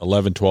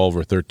 11, 12,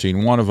 or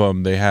 13. One of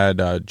them, they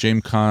had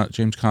James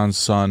Caan's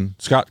son,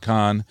 Scott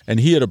Caan,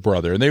 and he had a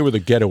brother, and they were the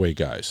getaway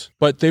guys.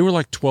 But they were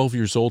like 12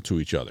 years old to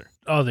each other.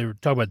 Oh, they were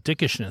talking about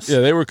dickishness.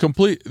 Yeah, they were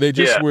they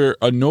just Yeah. were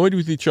annoyed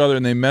with each other,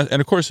 and they met. And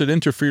of course, it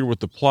interfered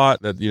with the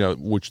plot that,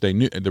 which they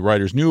knew, the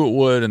writers knew it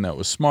would, and that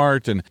was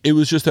smart. And it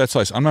was just that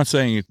slice. I'm not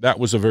saying that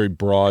was a very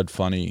broad,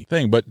 funny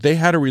thing, but they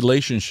had a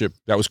relationship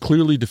that was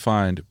clearly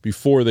defined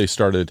before they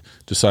started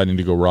deciding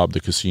to go rob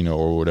the casino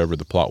or whatever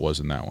the plot was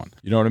in that one.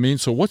 You know what I mean?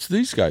 So what's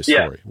these guys'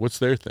 story? What's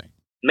their thing?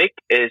 Mick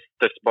is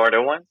the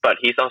smarter one, but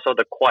he's also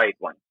the quiet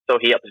one. So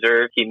he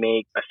observes, he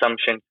makes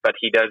assumptions, but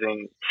he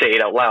doesn't say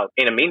it out loud.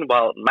 In the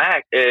meanwhile,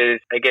 Mac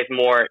is, I guess,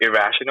 more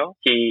irrational.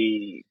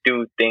 He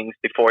do things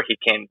before he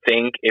can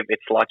think if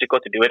it's logical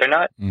to do it or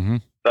not. Mm-hmm.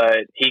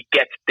 But he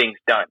gets things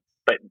done.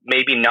 But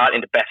maybe not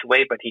in the best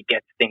way, but he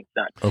gets things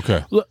done.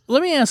 Okay.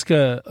 Let me ask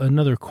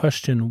another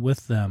question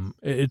with them.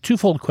 A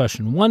twofold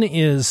question. One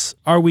is,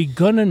 are we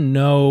going to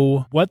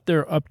know what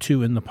they're up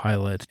to in the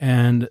pilot?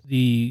 And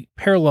the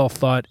parallel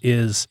thought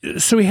is,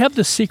 so we have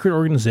this secret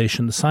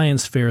organization, the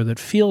Science Fair, that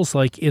feels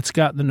like it's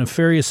got the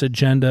nefarious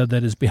agenda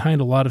that is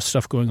behind a lot of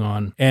stuff going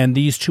on. And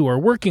these two are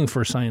working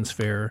for Science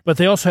Fair, but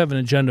they also have an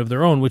agenda of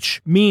their own,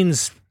 which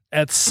means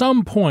at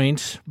some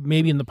point,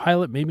 maybe in the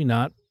pilot, maybe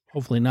not,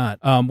 hopefully not.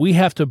 We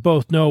have to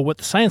both know what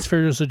the Science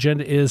Fair's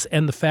agenda is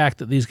and the fact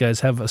that these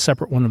guys have a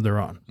separate one of their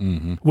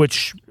own,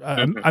 which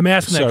I'm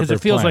asking that because it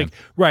Separate feels plan. like,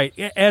 right,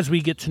 as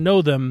we get to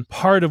know them,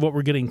 part of what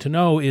we're getting to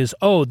know is,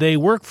 they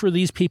work for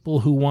these people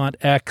who want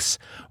X,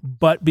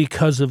 but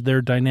because of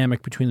their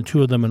dynamic between the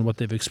two of them and what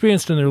they've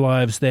experienced in their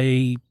lives,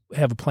 they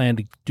have a plan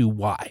to do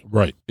Y.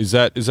 Right. Is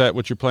that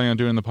what you're planning on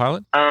doing in the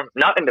pilot?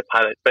 Not in the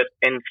pilot, but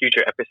in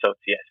future episodes,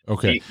 yes.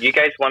 Okay. You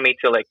guys want me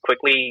to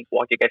quickly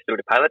walk you guys through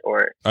the pilot,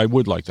 or? I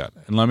would like that.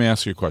 And let me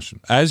ask you a question.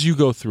 As you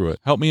go through it,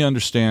 help me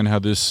understand how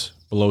this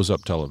blows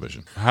up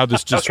television, how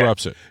this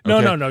disrupts it.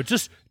 Okay? No.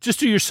 Just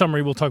do your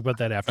summary. We'll talk about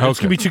that after. It's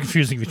Okay. going to be too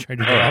confusing if you try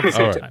to do it all at the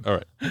same time. All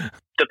right.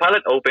 The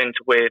pilot opens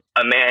with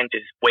a man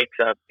just wakes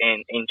up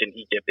in ancient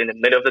Egypt in the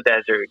middle of the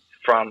desert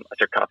from a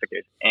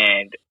sarcophagus,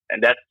 and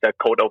that's the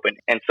cold open.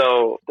 And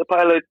so the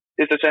pilot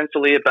is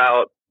essentially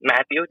about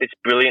Matthew, this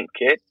brilliant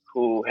kid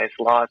who has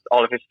lost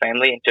all of his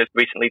family and just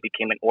recently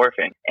became an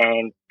orphan.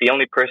 And the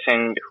only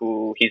person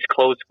who he's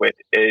close with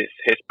is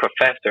his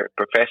professor,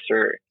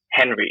 Professor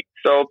Henry.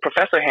 So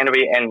Professor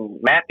Henry and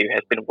Matthew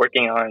has been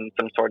working on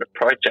some sort of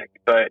project,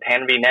 but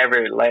Henry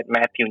never let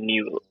Matthew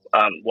knew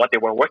what they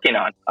were working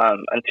on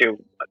until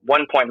at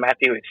one point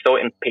Matthew is so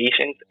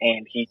impatient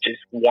and he just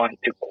wants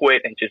to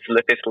quit and just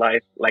live his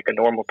life like a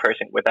normal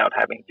person without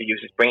having to use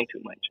his brain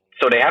too much.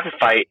 So they have a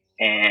fight,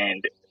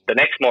 and the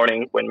next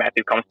morning when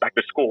Matthew comes back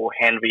to school,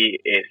 Henry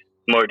is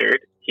murdered.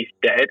 He's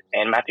dead,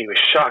 and Matthew is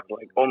shocked,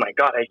 like, oh my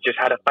God, I just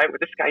had a fight with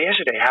this guy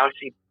yesterday. How is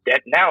he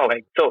dead now?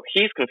 So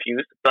he's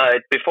confused.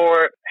 But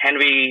before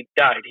Henry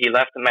died, he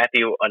left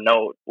Matthew a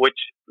note, which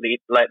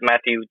led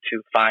Matthew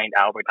to find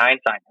Albert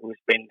Einstein, who's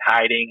been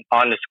hiding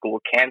on the school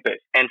campus.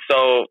 And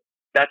so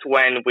that's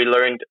when we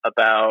learned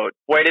about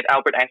where did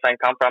Albert Einstein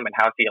come from and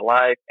how is he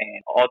alive,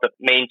 and all the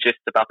main gist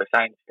about the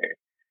science fair.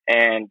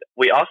 And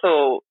we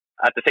also,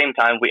 at the same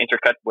time, we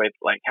intercut with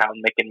how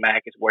Mick and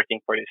Mac is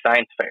working for the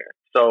science fair.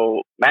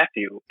 So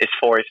Matthew is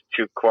forced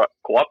to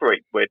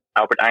cooperate with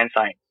Albert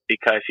Einstein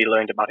because he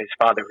learned about his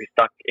father who's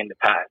stuck in the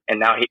past. And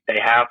now they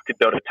have to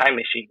build a time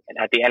machine. And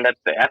at the end of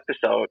the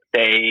episode,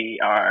 they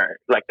are,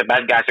 the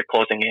bad guys are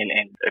closing in,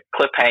 and the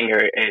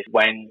cliffhanger is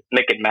when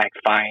Mick and Mac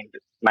find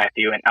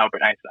Matthew and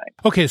Albert Einstein.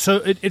 Okay, so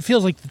it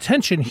feels like the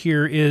tension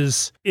here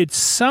is, it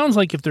sounds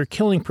like if they're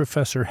killing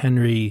Professor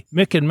Henry,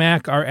 Mick and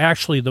Mac are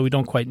actually, though we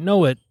don't quite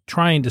know it,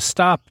 trying to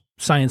stop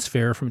Science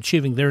Fair from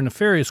achieving their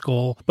nefarious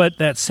goal, but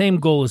that same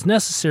goal is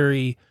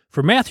necessary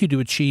for Matthew to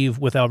achieve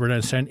with Albert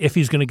Einstein if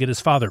he's going to get his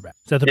father back.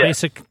 Is that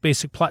the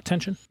basic plot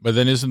tension? But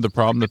then isn't the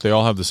problem that they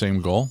all have the same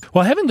goal?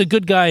 Well, having the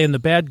good guy and the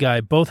bad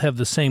guy both have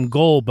the same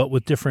goal, but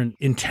with different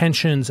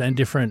intentions and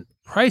different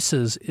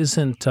prices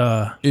isn't...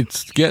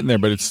 It's getting there,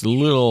 but it's a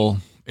little...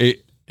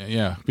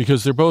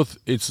 because they're both...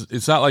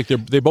 It's not like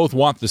they both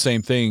want the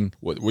same thing.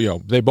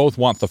 They both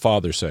want the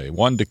father, say.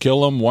 One to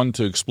kill him, one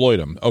to exploit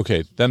him.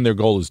 Okay, then their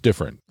goal is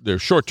different. Their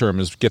short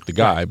term is get the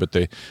guy, but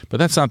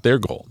that's not their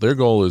goal. Their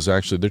goal is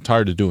actually they're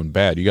tired of doing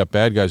bad. You got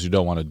bad guys who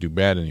don't want to do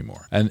bad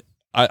anymore. And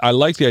I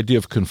like the idea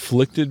of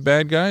conflicted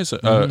bad guys, a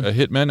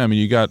hitman. I mean,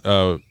 you got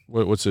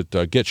what's it?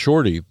 Get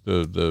Shorty,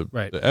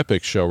 the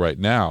Epic show right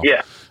now.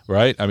 Yeah.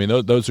 Right. I mean,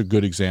 those are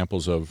good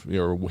examples of,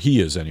 or he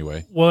is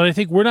anyway. Well, I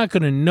think we're not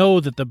going to know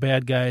that the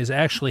bad guys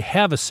actually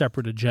have a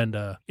separate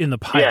agenda in the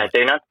pilot. Yeah,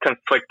 they're not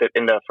conflicted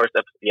in the first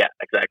episode. Yeah,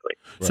 exactly.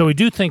 Right. So we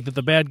do think that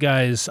the bad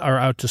guys are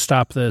out to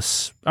stop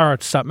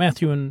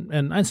Matthew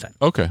and Einstein.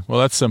 Okay. Well,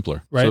 that's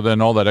simpler. Right. So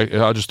then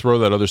I'll just throw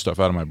that other stuff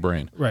out of my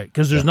brain. Right.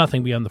 Because there's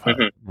nothing beyond the pilot.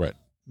 Mm-hmm. Right.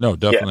 No,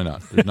 definitely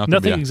not. There's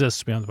Nothing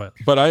exists beyond the pilot.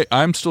 But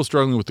I'm still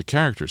struggling with the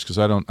characters because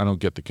I don't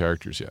get the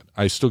characters yet.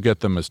 I still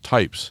get them as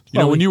types. You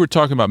know, when you were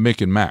talking about Mick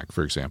and Mac,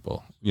 for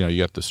example, you know,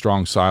 you got the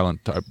strong,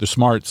 silent type, the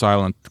smart,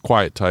 silent,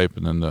 quiet type,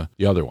 and then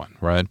the other one,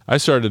 right? I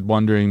started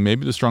wondering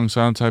maybe the strong,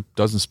 silent type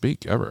doesn't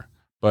speak ever,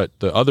 but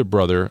the other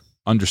brother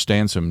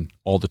understands him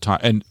all the time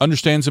and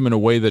understands him in a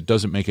way that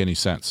doesn't make any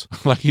sense.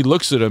 Like he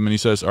looks at him and he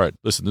says, all right,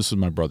 listen, this is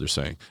my brother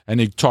saying, and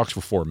he talks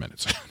for 4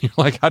 minutes. You're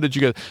like, how did you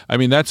get, I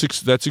mean, that's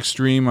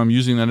extreme. I'm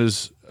using that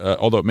as,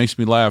 although it makes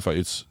me laugh,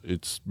 it's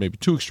maybe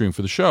too extreme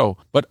for the show,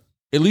 but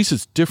at least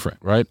it's different,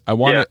 right? I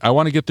want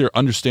to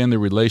understand their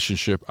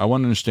relationship. I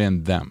want to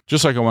understand them,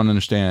 just like I want to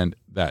understand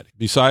that.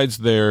 Besides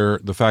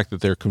the fact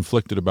that they're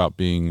conflicted about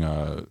being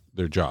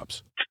their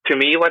jobs. To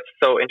me, what's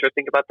so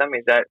interesting about them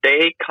is that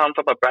they come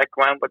from a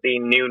background where they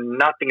knew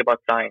nothing about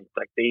science.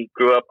 Like they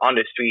grew up on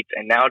the streets,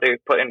 and now they're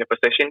put in a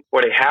position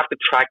where they have to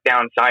track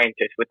down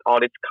scientists with all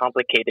this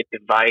complicated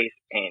device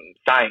and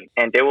science,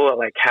 and they will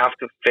like have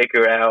to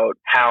figure out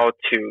how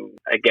to,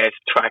 I guess,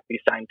 track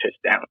these scientists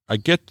down. I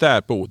get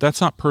that, but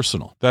that's not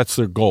personal. That's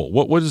their goal.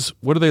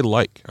 What are they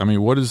like? I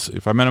mean,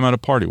 if I met them at a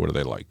party, what are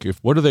they like?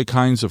 What are they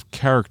kinds of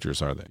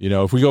characters are they? You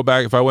know,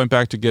 if I went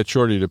back to Get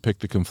Shorty to pick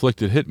the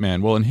conflicted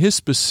hitman, well, in his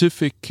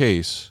specific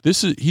case,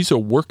 he's a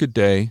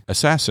workaday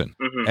assassin.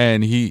 Mm-hmm.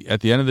 And he,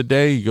 at the end of the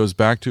day, he goes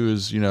back to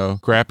his,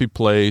 crappy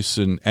place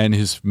and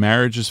his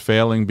marriage is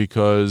failing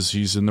because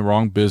he's in the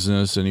wrong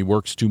business and he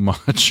works too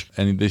much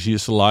and he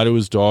has to lie to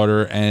his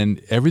daughter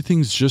and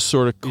everything's just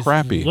sort of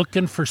crappy. He's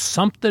looking for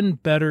something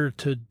better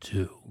to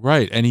do.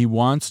 Right, and he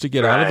wants to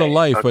get out of the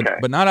life,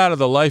 but not out of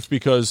the life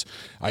because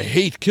I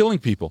hate killing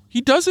people.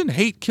 He doesn't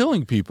hate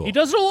killing people. He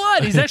does it a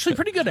lot. He's actually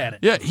pretty good at it.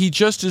 Yeah, he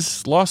just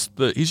has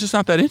he's just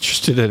not that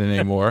interested in it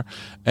anymore,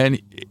 and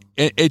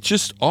it's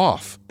just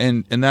off.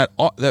 And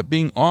that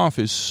being off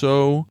is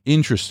so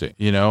interesting,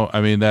 I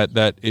mean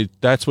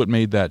that's what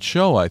made that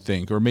show, I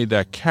think, or made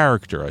that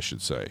character, I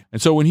should say. And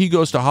so when he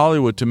goes to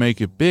Hollywood to make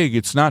it big,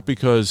 it's not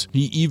because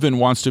he even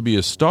wants to be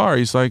a star.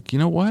 He's like, you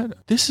know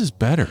what, this is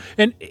better.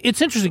 And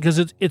it's interesting because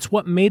it's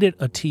what made it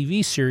a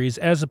TV series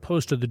as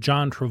opposed to the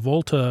John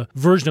Travolta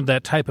version of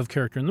that type of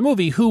character in the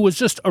movie, who was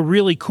just a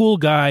really cool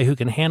guy who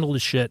can handle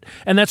his shit,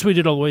 and that's what he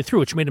did all the way through,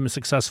 which made him a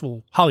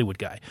successful Hollywood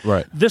guy.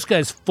 Right. This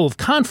guy's full of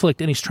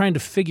conflict and he's trying to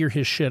figure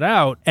his shit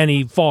out, and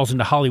he falls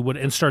into Hollywood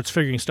and starts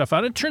figuring stuff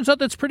out. It turns out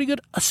that's pretty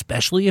good,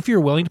 especially if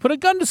you're willing to put a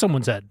gun to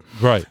someone's head.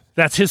 Right.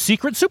 That's his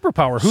secret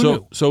superpower. Who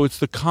knew? So it's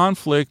the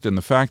conflict and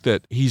the fact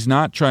that he's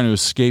not trying to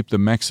escape the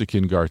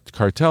Mexican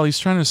cartel. He's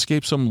trying to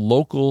escape some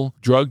local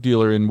drug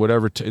dealer in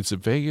whatever. It's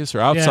Vegas or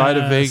outside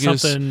of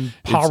Vegas. Something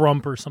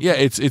Pahrump or something. Yeah,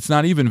 it's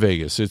not even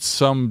Vegas. It's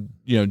some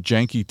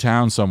janky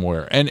town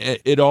somewhere, and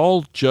it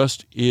all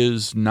just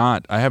is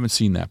not. I haven't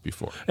seen that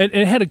before. And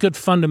it had a good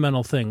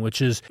fundamental thing,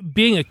 which is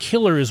being a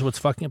killer is what's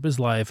fucking up his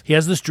life. He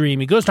has this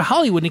dream. He goes to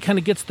Hollywood and he kind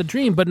of gets the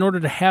dream, but in order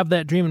to have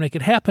that dream and make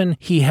it happen,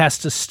 he has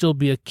to still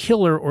be a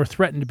killer or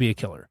threaten to be a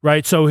killer,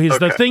 right? So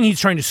the thing he's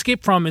trying to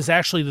escape from is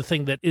actually the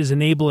thing that is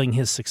enabling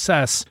his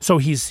success. So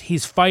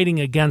he's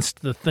fighting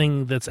against the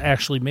thing that's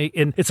actually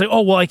and it's like,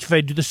 oh well, if I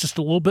do this just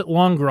a little bit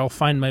longer, I'll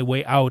find my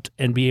way out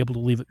and be able to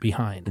leave it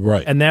behind.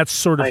 Right. And that's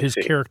sort of his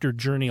character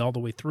journey all the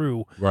way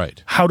through.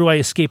 Right. How do I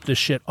escape this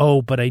shit?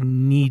 Oh, but I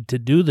need to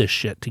do this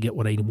shit to get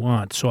what I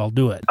want, so I'll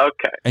do it.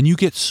 Okay. And you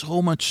get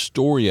so much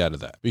story out of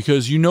that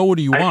because you know what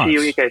he wants. I see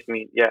what you guys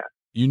mean. Yeah.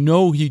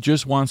 He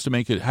just wants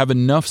to have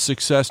enough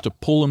success to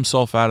pull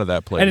himself out of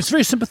that place. And it's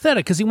very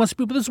sympathetic because he wants to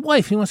be with his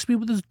wife. He wants to be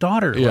with his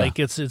daughter. Yeah. Like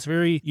it's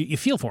very, you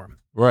feel for him.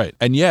 Right.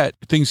 And yet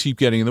things keep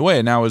getting in the way.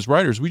 And now as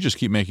writers, we just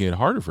keep making it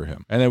harder for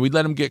him. And then we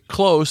let him get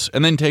close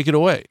and then take it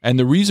away. And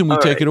the reason we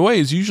take it away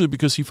is usually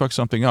because he fucks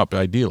something up,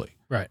 ideally.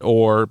 Right.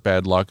 Or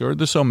bad luck, or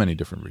there's so many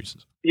different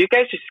reasons. You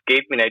guys just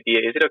gave me an idea.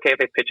 Is it okay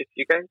if I pitch it to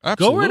you guys?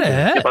 Absolutely. Go right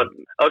ahead.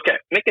 Okay.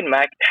 Mick and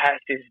Mac has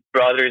his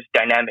brother's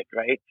dynamic,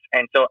 right?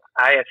 And so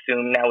I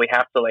assume now we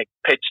have to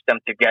pitch them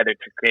together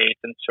to create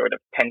some sort of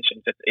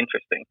tension that's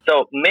interesting.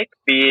 So Mick,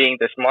 being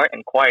the smart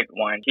and quiet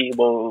one, he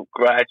will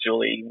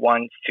gradually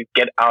want to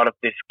get out of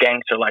this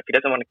gangster life. He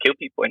doesn't want to kill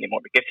people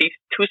anymore because he's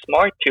too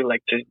smart to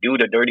just do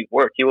the dirty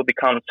work. He will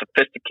become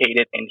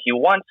sophisticated and he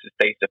wants to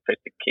stay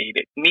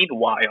sophisticated.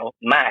 Meanwhile,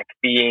 Mac,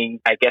 being,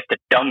 I guess, the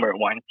dumber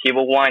one, he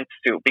will want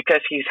to,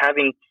 because he's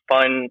having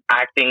fun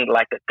acting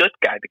like a good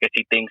guy because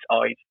he thinks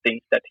all he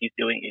thinks that he's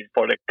doing is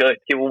for the good.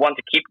 He will want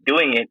to keep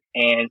doing it,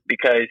 and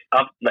because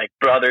of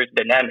brothers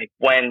dynamic,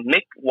 when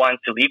Mick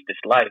wants to leave this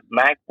life,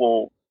 Mac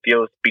will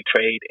feel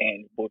betrayed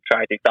and will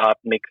try to stop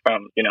Mick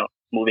from,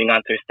 moving on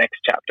to his next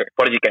chapter.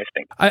 What do you guys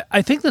think?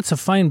 I think that's a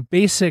fine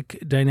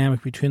basic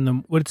dynamic between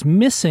them. What it's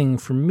missing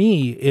for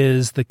me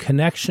is the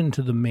connection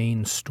to the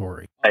main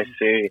story. I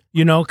see.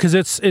 You know, because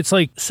it's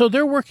like, so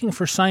they're working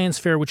for Science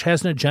Fair, which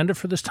has an agenda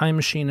for this time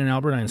machine and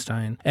Albert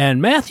Einstein.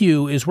 And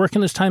Matthew is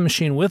working this time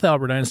machine with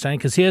Albert Einstein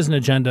because he has an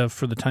agenda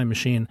for the time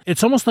machine.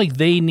 It's almost like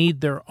they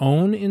need their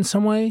own in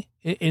some way.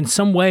 In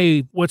some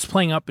way, what's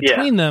playing out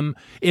between them,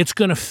 it's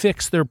going to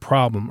fix their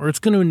problem, or it's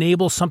going to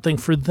enable something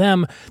for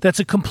them that's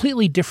a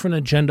completely different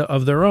agenda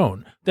of their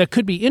own. That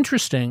could be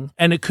interesting,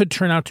 and it could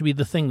turn out to be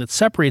the thing that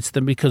separates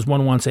them because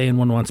one wants A and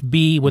one wants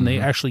B when they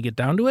actually get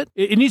down to it.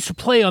 It needs to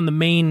play on the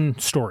main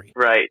story.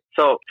 Right.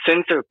 So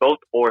since they're both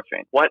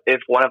orphans, what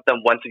if one of them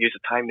wants to use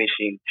a time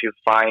machine to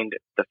find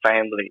the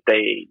family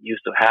they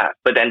used to have,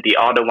 but then the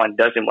other one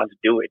doesn't want to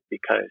do it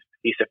because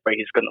he's afraid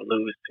he's going to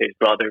lose his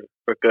brother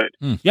for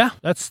good? Yeah,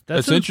 that's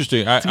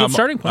interesting. It's a good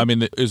starting point. I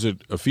mean, is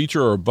it a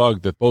feature or a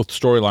bug that both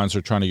storylines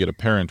are trying to get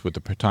apparent with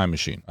the time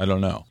machine? I don't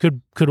know.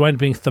 Could wind up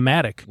being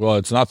thematic. Well,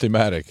 it's not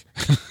thematic.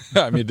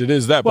 I mean, it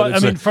is that. Well,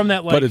 but it's from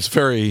that, like, but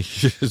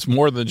it's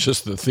more than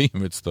just the theme.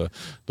 It's the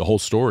whole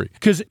story.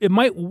 Because it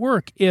might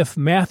work if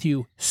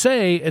Matthew,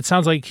 say, it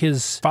sounds like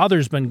his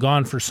father's been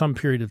gone for some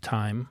period of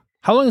time.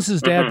 How long has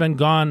his dad been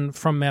gone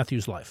from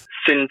Matthew's life?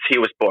 Since he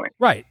was born.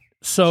 Right.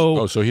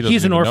 So,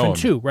 he's an orphan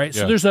too, right?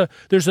 Yeah. So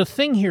there's a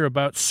thing here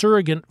about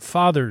surrogate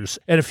fathers,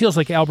 and it feels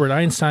like Albert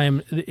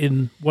Einstein,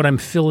 in what I'm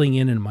filling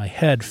in my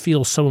head,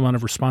 feels some amount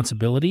of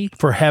responsibility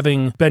for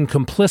having been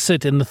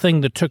complicit in the thing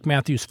that took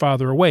Matthew's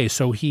father away.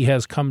 So he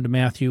has come to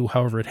Matthew,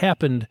 however it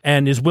happened,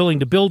 and is willing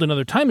to build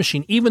another time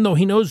machine, even though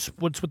he knows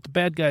what the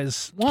bad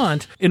guys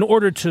want, in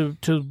order to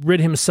rid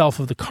himself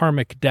of the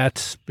karmic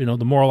debt, the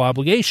moral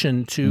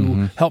obligation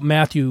to help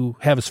Matthew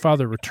have his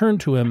father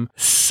returned to him.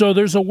 So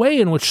there's a way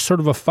in which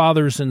sort of a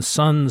fathers and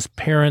sons,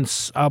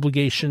 parents,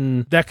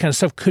 obligation, that kind of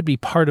stuff could be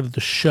part of the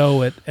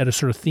show at a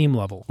sort of theme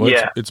level. Well,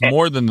 it's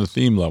more than the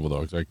theme level,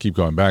 though. I keep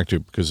going back to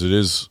it because it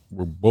is,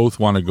 we both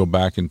want to go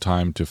back in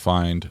time to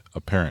find a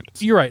parent.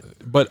 You're right.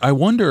 But I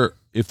wonder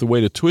if the way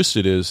to twist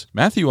it is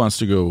Matthew wants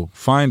to go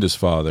find his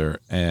father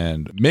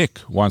and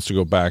Mick wants to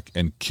go back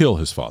and kill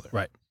his father.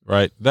 Right.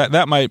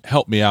 That might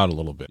help me out a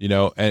little bit,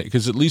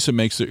 because at least it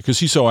makes it, because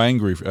he's so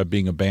angry at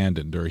being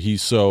abandoned, or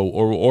he's so,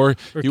 or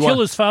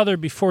kill his father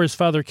before his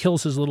father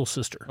kills his little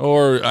sister,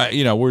 or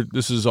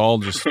this is all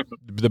just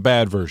the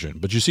bad version.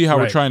 But you see how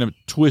we're trying to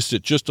twist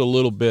it just a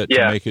little bit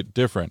to make it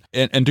different,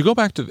 and to go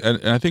back to,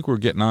 and I think we're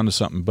getting onto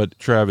something. But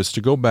Travis,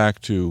 to go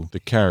back to the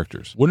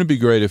characters, wouldn't it be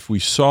great if we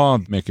saw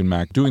Mick and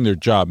Mac doing their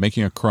job,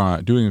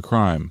 doing a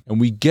crime,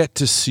 and we get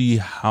to see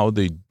how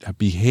they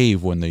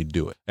behave when they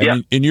do it?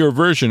 And in your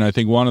version, I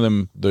think one of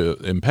them, the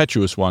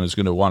impetuous one, is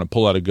going to want to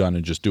pull out a gun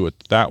and just do it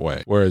that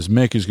way. Whereas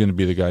Mick is going to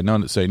be the guy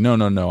to say, no,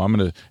 I'm going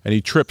to, and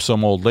he trips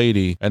some old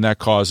lady, and that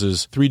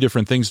causes 3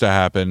 different things to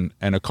happen,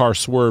 and a car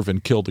swerve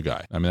and kill the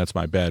guy. I mean, that's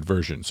my bad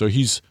version. So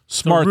he's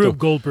smart. The Rube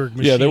Goldberg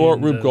machine. Yeah, they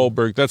want Rube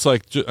Goldberg. That's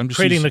like, I'm just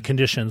creating the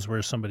conditions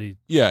where somebody.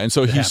 Yeah, and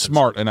so he's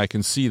smart, and I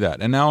can see that.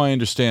 And now I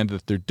understand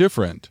that they're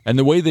different. And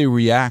the way they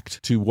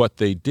react to what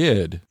they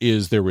did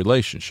is their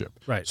relationship.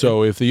 Right.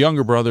 So if the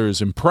younger brother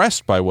is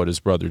impressed by what his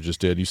brother just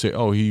did, you say,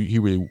 oh, he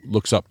really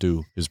looks up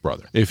to his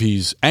brother. If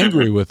he's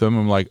angry with him,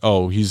 I'm like,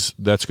 oh,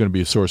 that's going to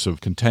be a source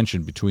of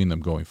contention between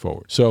them going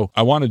forward. So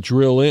I want to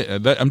drill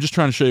in. I'm just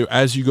trying to show you,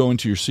 as you go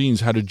into your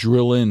scenes, how to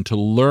drill in to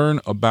learn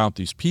about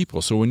these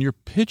people. So when you're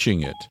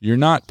pitching it, you're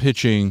not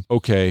pitching,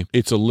 okay,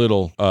 it's a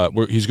little,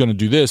 he's going to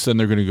do this, then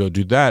they're going to go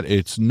do that.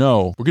 It's,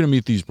 no, we're going to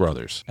meet these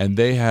brothers, and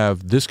they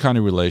have this kind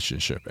of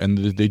relationship, and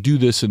they do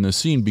this in the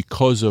scene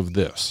because of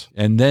this.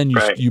 And then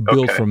you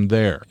build from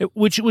there.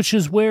 Which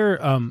is where,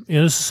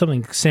 this is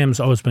something Sam's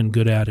always been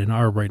good at in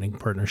our writing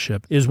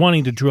partnership, is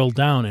wanting to drill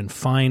down and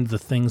find the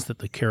things that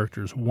the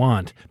characters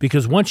want.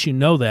 Because once you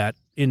know that,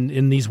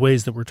 in these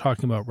ways that we're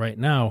talking about right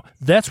now,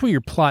 that's where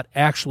your plot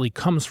actually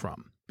comes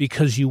from.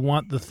 Because you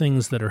want the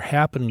things that are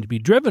happening to be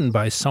driven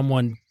by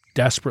someone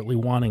desperately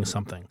wanting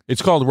something.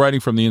 It's called writing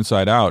from the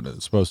inside out,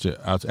 as opposed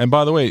to out. And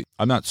by the way,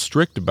 I'm not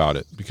strict about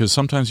it, because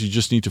sometimes you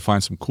just need to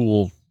find some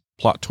cool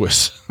plot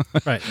twists.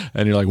 Right.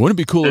 And you're like, wouldn't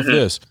it be cool if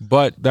this?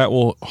 But that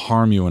will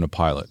harm you in a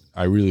pilot.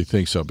 I really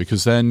think so,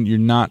 because then you're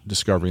not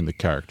discovering the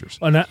characters.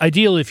 And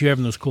ideally, if you're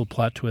having those cool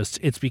plot twists,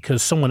 it's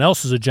because someone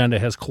else's agenda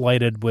has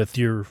collided with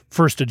your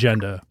first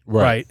agenda,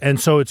 right? And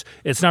so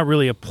it's not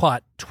really a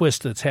plot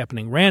twist that's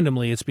happening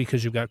randomly. It's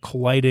because you've got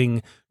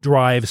colliding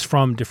drives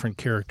from different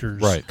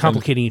characters,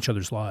 complicating each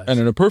other's lives. And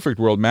in a perfect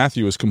world,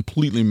 Matthew is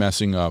completely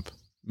messing up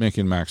Mick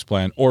and Mac's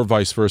plan, or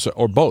vice versa,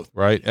 or both,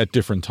 right, at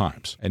different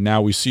times. And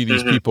now we see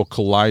these people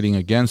colliding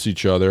against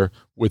each other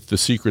with the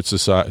secret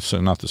society,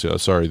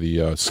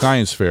 the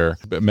Science Fair,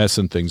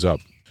 messing things up.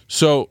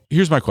 So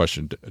here's my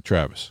question,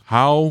 Travis.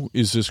 How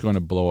is this going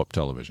to blow up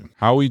television?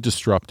 How are we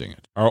disrupting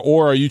it?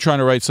 Or are you trying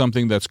to write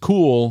something that's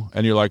cool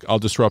and you're like, I'll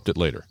disrupt it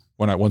later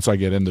once I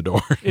get in the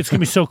door? It's going to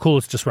be so cool,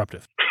 it's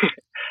disruptive.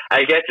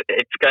 I guess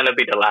it's going to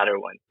be the latter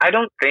one. I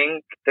don't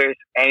think there's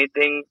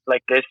anything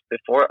like this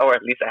before, or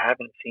at least I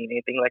haven't seen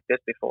anything like this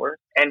before.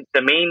 And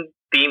the main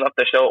theme of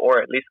the show,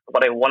 or at least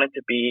what I want it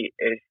to be,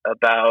 is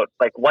about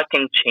like what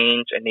can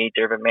change a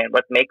nature of a man,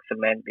 what makes a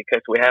man,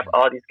 because we have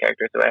all these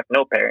characters who have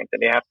no parents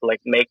and they have to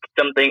like make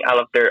something out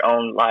of their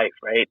own life,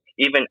 right?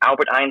 Even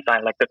Albert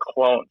Einstein, like the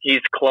clone,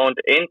 he's cloned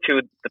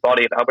into the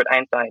body of Albert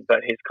Einstein, but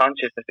his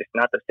consciousness is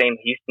not the same.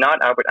 He's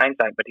not Albert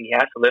Einstein, but he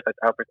has to live as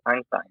Albert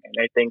Einstein. And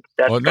I think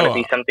that's going to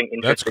be something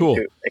interesting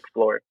to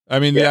explore. I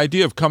mean, the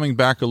idea of coming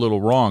back a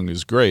little wrong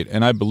is great.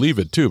 And I believe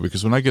it too,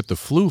 because when I get the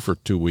flu for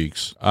 2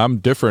 weeks, I'm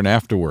different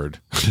afterward.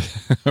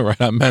 Right?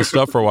 I'm messed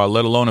up for a while,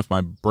 let alone if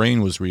my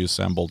brain was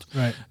reassembled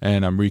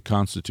and I'm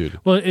reconstituted.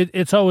 Well,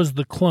 it's always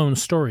the clone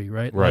story,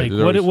 right? Right.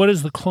 Like, what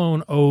does the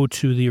clone owe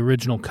to the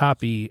original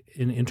copy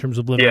in terms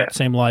of living the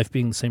same life,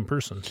 being the same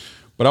person?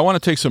 But I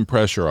want to take some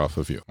pressure off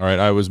of you. All right.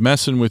 I was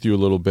messing with you a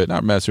little bit,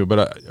 not messing,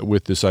 but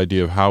with this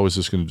idea of how is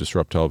this going to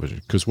disrupt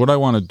television? Because what I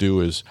want to do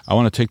is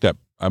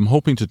I'm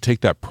hoping to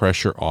take that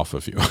pressure off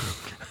of you.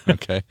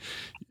 Okay.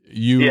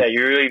 You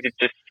really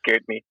just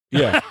scared me.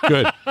 Yeah,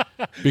 good.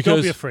 Because,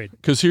 don't be afraid.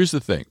 Because here's the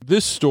thing.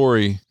 This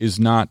story is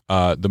not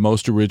the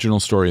most original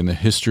story in the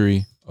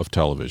history of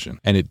television,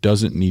 and it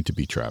doesn't need to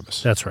be,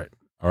 Travis. That's right.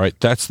 All right,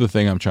 that's the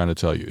thing I'm trying to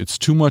tell you. It's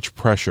too much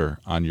pressure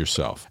on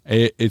yourself.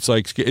 It's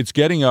like it's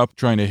getting up,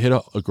 trying to hit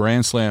a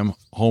grand slam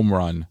home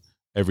run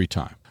every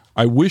time.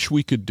 I wish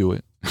we could do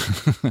it.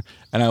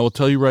 And I will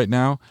tell you right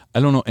now, I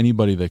don't know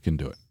anybody that can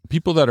do it.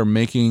 People that are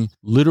making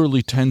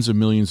literally tens of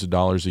millions of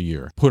dollars a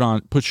year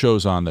put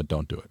shows on that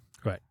don't do it.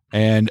 Right.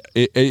 And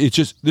it's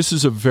just, this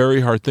is a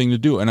very hard thing to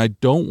do. And I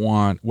don't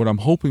want, what I'm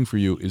hoping for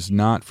you is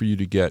not for you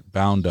to get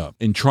bound up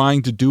in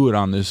trying to do it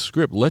on this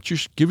script.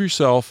 Give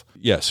yourself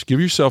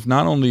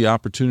not only the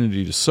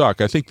opportunity to suck.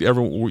 I think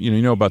everyone,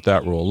 you know about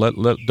that rule.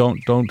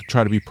 Don't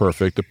try to be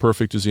perfect. The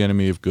perfect is the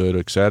enemy of good,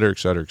 et cetera, et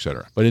cetera, et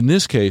cetera. But in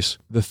this case,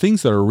 the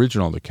things that are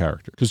original to the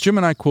character, because Jim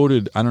and I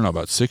quoted, I don't know,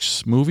 about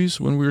 6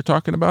 movies when we were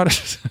talking about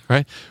it,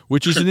 right?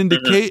 Which is an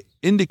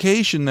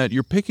indication that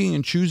you're picking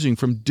and choosing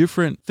from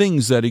different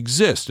things that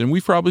exist. And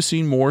we've probably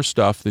seen more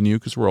stuff than you,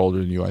 because we're older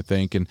than you, I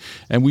think. And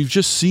we've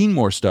just seen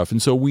more stuff. And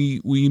so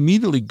we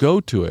immediately go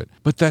to it.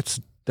 But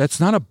that's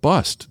not a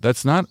bust.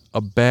 That's not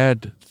a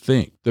bad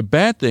thing. The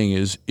bad thing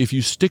is if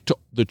you stick to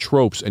the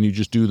tropes and you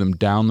just do them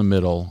down the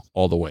middle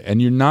all the way.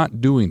 And you're not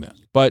doing that.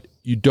 But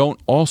you don't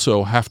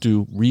also have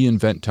to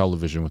reinvent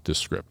television with this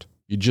script.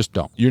 You just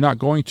don't. You're not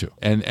going to.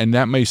 And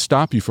that may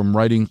stop you from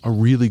writing a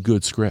really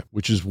good script,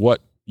 which is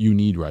what you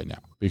need right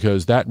now.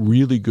 Because that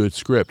really good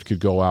script could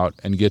go out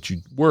and get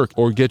you work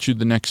or get you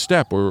the next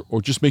step or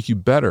just make you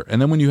better. And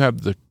then when you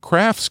have the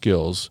craft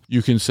skills,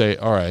 you can say,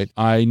 all right,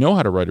 I know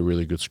how to write a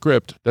really good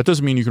script. That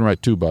doesn't mean you can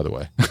write 2, by the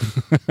way.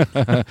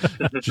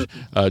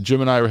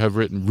 Jim and I have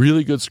written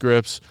really good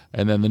scripts.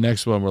 And then the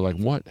next one, we're like,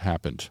 what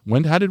happened?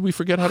 How did we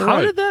forget how to write?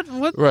 How did that?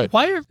 What? Right.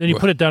 Then you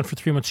put it down for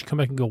 3 months. You come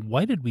back and go,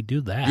 why did we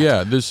do that?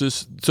 Yeah, this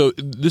is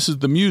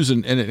the muse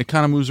and it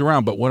kind of moves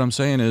around. But what I'm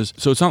saying is,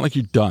 so it's not like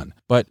you're done.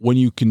 But when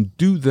you can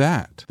do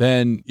that,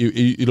 then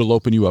it'll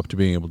open you up to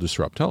being able to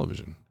disrupt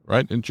television.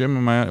 Right? And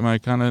Jim, am I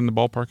kind of in the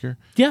ballpark here?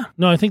 Yeah.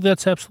 No, I think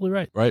that's absolutely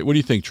right. Right? What do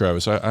you think,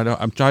 Travis?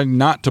 I'm trying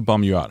not to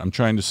bum you out. I'm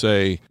trying to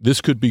say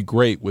this could be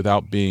great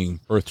without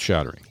being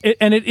earth-shattering.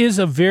 And it is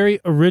a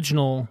very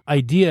original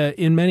idea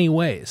in many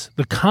ways.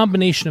 The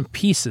combination of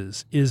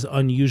pieces is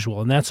unusual,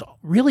 and that's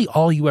really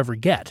all you ever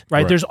get,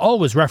 right? There's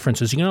always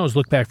references. You can always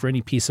look back for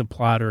any piece of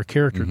plot or a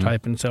character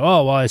type and say,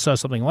 oh, well, I saw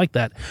something like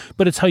that.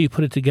 But it's how you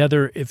put it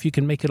together. If you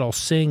can make it all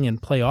sing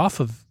and play off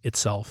of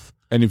itself.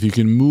 And if you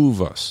can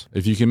move us,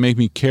 if you can make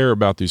me care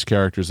about these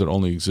characters that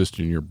only exist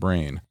in your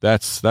brain,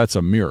 that's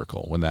a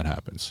miracle when that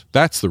happens.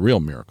 That's the real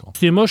miracle.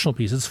 It's the emotional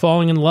piece. It's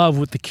falling in love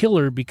with the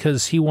killer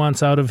because he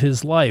wants out of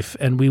his life,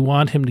 and we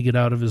want him to get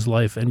out of his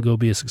life and go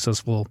be a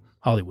successful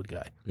Hollywood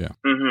guy. Yeah.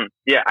 Mm-hmm.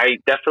 Yeah, I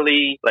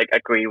definitely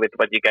agree with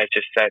what you guys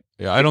just said.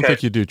 Yeah, I don't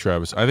think you do,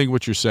 Travis. I think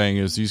what you're saying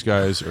is these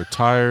guys are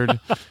tired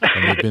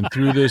and they've been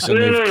through this and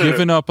they've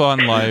given up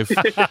on life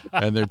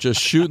and they're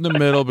just shooting the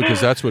middle because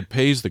that's what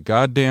pays the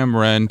goddamn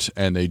rent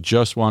and they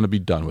just want to be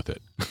done with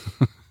it.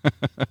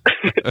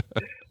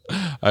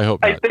 I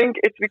hope not. I think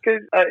it's because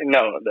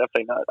no,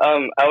 definitely not.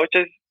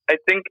 I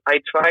think I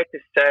try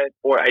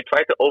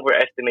to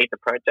overestimate the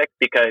project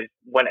because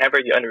whenever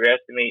you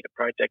underestimate a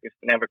project, it's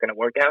never going to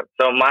work out.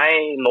 So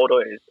my motto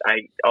is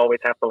I always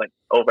have to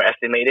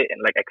overestimate it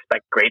and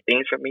expect great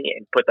things from me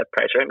and put that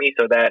pressure on me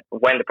so that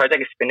when the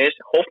project is finished,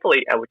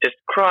 hopefully I would just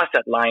cross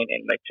that line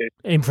and just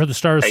aim for the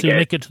stars so you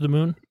make it to the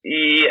moon.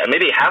 Yeah,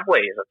 maybe halfway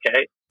is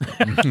okay.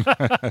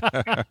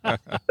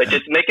 But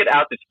just make it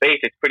out to space.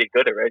 It's pretty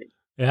good already.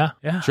 Yeah.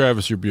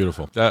 Travis, you're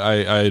beautiful.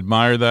 I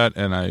admire that,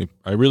 and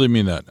I really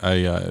mean that.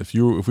 If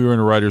we were in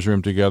a writer's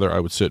room together, I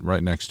would sit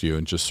right next to you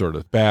and just sort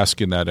of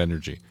bask in that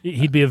energy.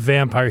 He'd be a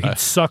vampire. He'd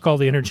suck all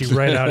the energy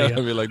right out of you.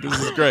 I'd be like, this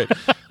is great.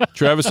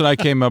 Travis and I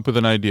came up with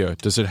an idea.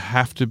 Does it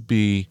have to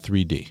be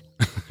 3D?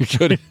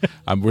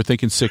 We're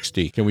thinking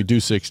 6D. Can we do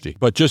 60?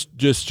 But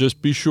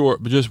just be sure.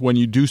 But just when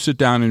you do sit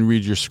down and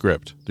read your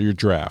script, your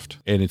draft,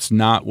 and it's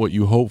not what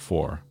you hope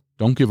for,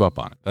 Don't give up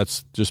on it.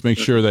 That's just make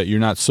sure that you're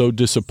not so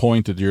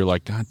disappointed you're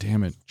like, God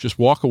damn it, just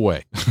walk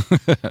away.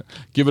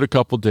 Give it a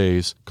couple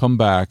days, come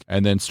back,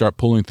 and then start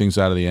pulling things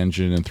out of the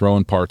engine and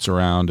throwing parts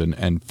around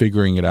and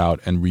figuring it out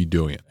and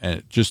redoing it.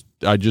 And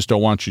I just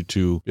don't want you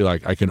to be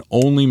like, I can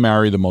only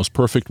marry the most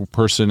perfect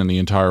person in the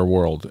entire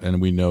world.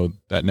 And we know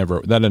that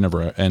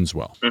never ends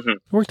well. Mm-hmm.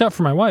 It worked out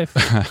for my wife.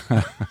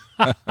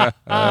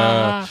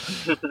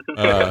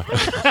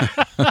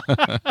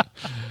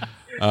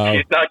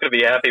 She's not going to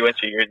be happy when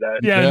she hears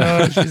that. Yeah,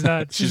 no, she's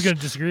not. She's going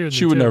to disagree with me.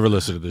 She would never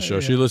listen to the show.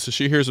 Yeah.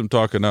 She hears him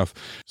talk enough.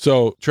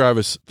 So,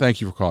 Travis,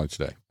 thank you for calling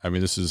today. I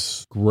mean, this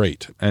is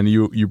great. And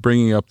you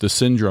bringing up the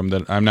syndrome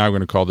that I'm now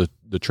going to call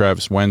the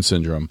Travis Nguyen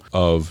syndrome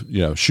of,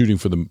 shooting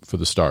for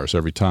the stars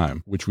every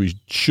time, which we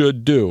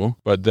should do.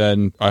 But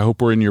then I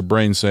hope we're in your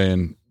brain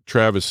saying,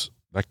 Travis,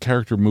 that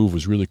character move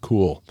was really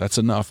cool. That's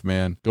enough,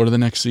 man. Go to the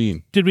next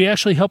scene. Did we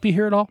actually help you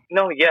here at all?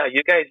 No, yeah,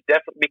 you guys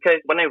definitely, because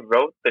when I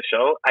wrote the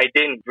show, I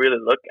didn't really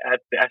look at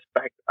the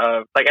aspect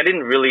of, I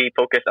didn't really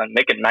focus on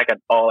Nick and Mac at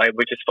all. I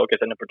would just focus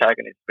on the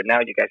protagonist. But now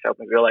you guys help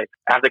me realize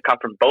I have to come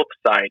from both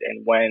sides.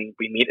 And when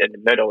we meet in the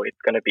middle, it's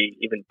going to be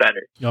even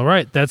better. All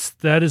right.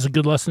 That is a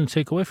good lesson to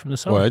take away from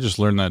this. Boy, I just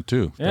learned that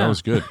too. Yeah. That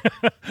was good.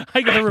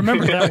 I got to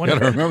remember that one. I got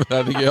to remember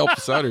that. I think you helped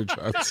us out here,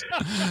 Travis.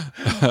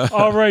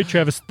 All right,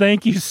 Travis.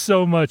 Thank you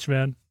so much,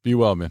 man. Be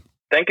well, man.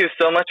 Thank you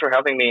so much for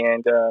having me,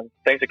 and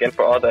thanks again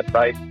for all the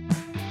advice.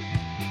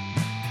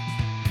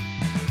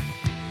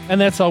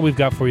 And that's all we've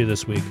got for you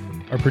this week.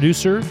 Our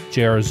producer,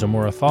 J.R.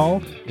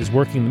 Zamora-Thal, is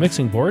working the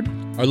mixing board.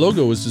 Our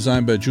logo was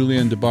designed by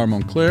Julien de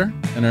Bar-Montclair,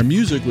 and our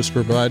music was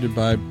provided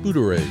by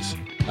Buddha-Rays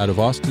out of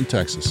Austin,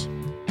 Texas.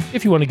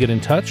 If you want to get in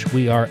touch,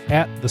 we are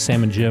at The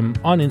Sam and Jim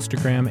on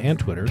Instagram and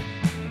Twitter,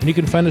 and you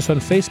can find us on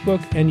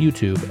Facebook and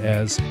YouTube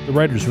as The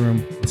Writers'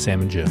 Room with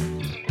Sam and Jim.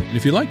 And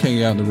if you like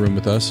hanging out in the room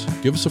with us,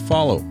 give us a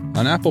follow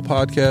on Apple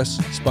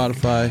Podcasts,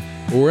 Spotify,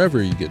 or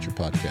wherever you get your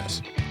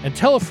podcasts. And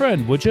tell a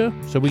friend, would you,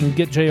 so we can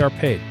get JR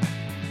paid.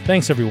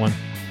 Thanks, everyone.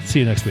 See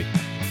you next week.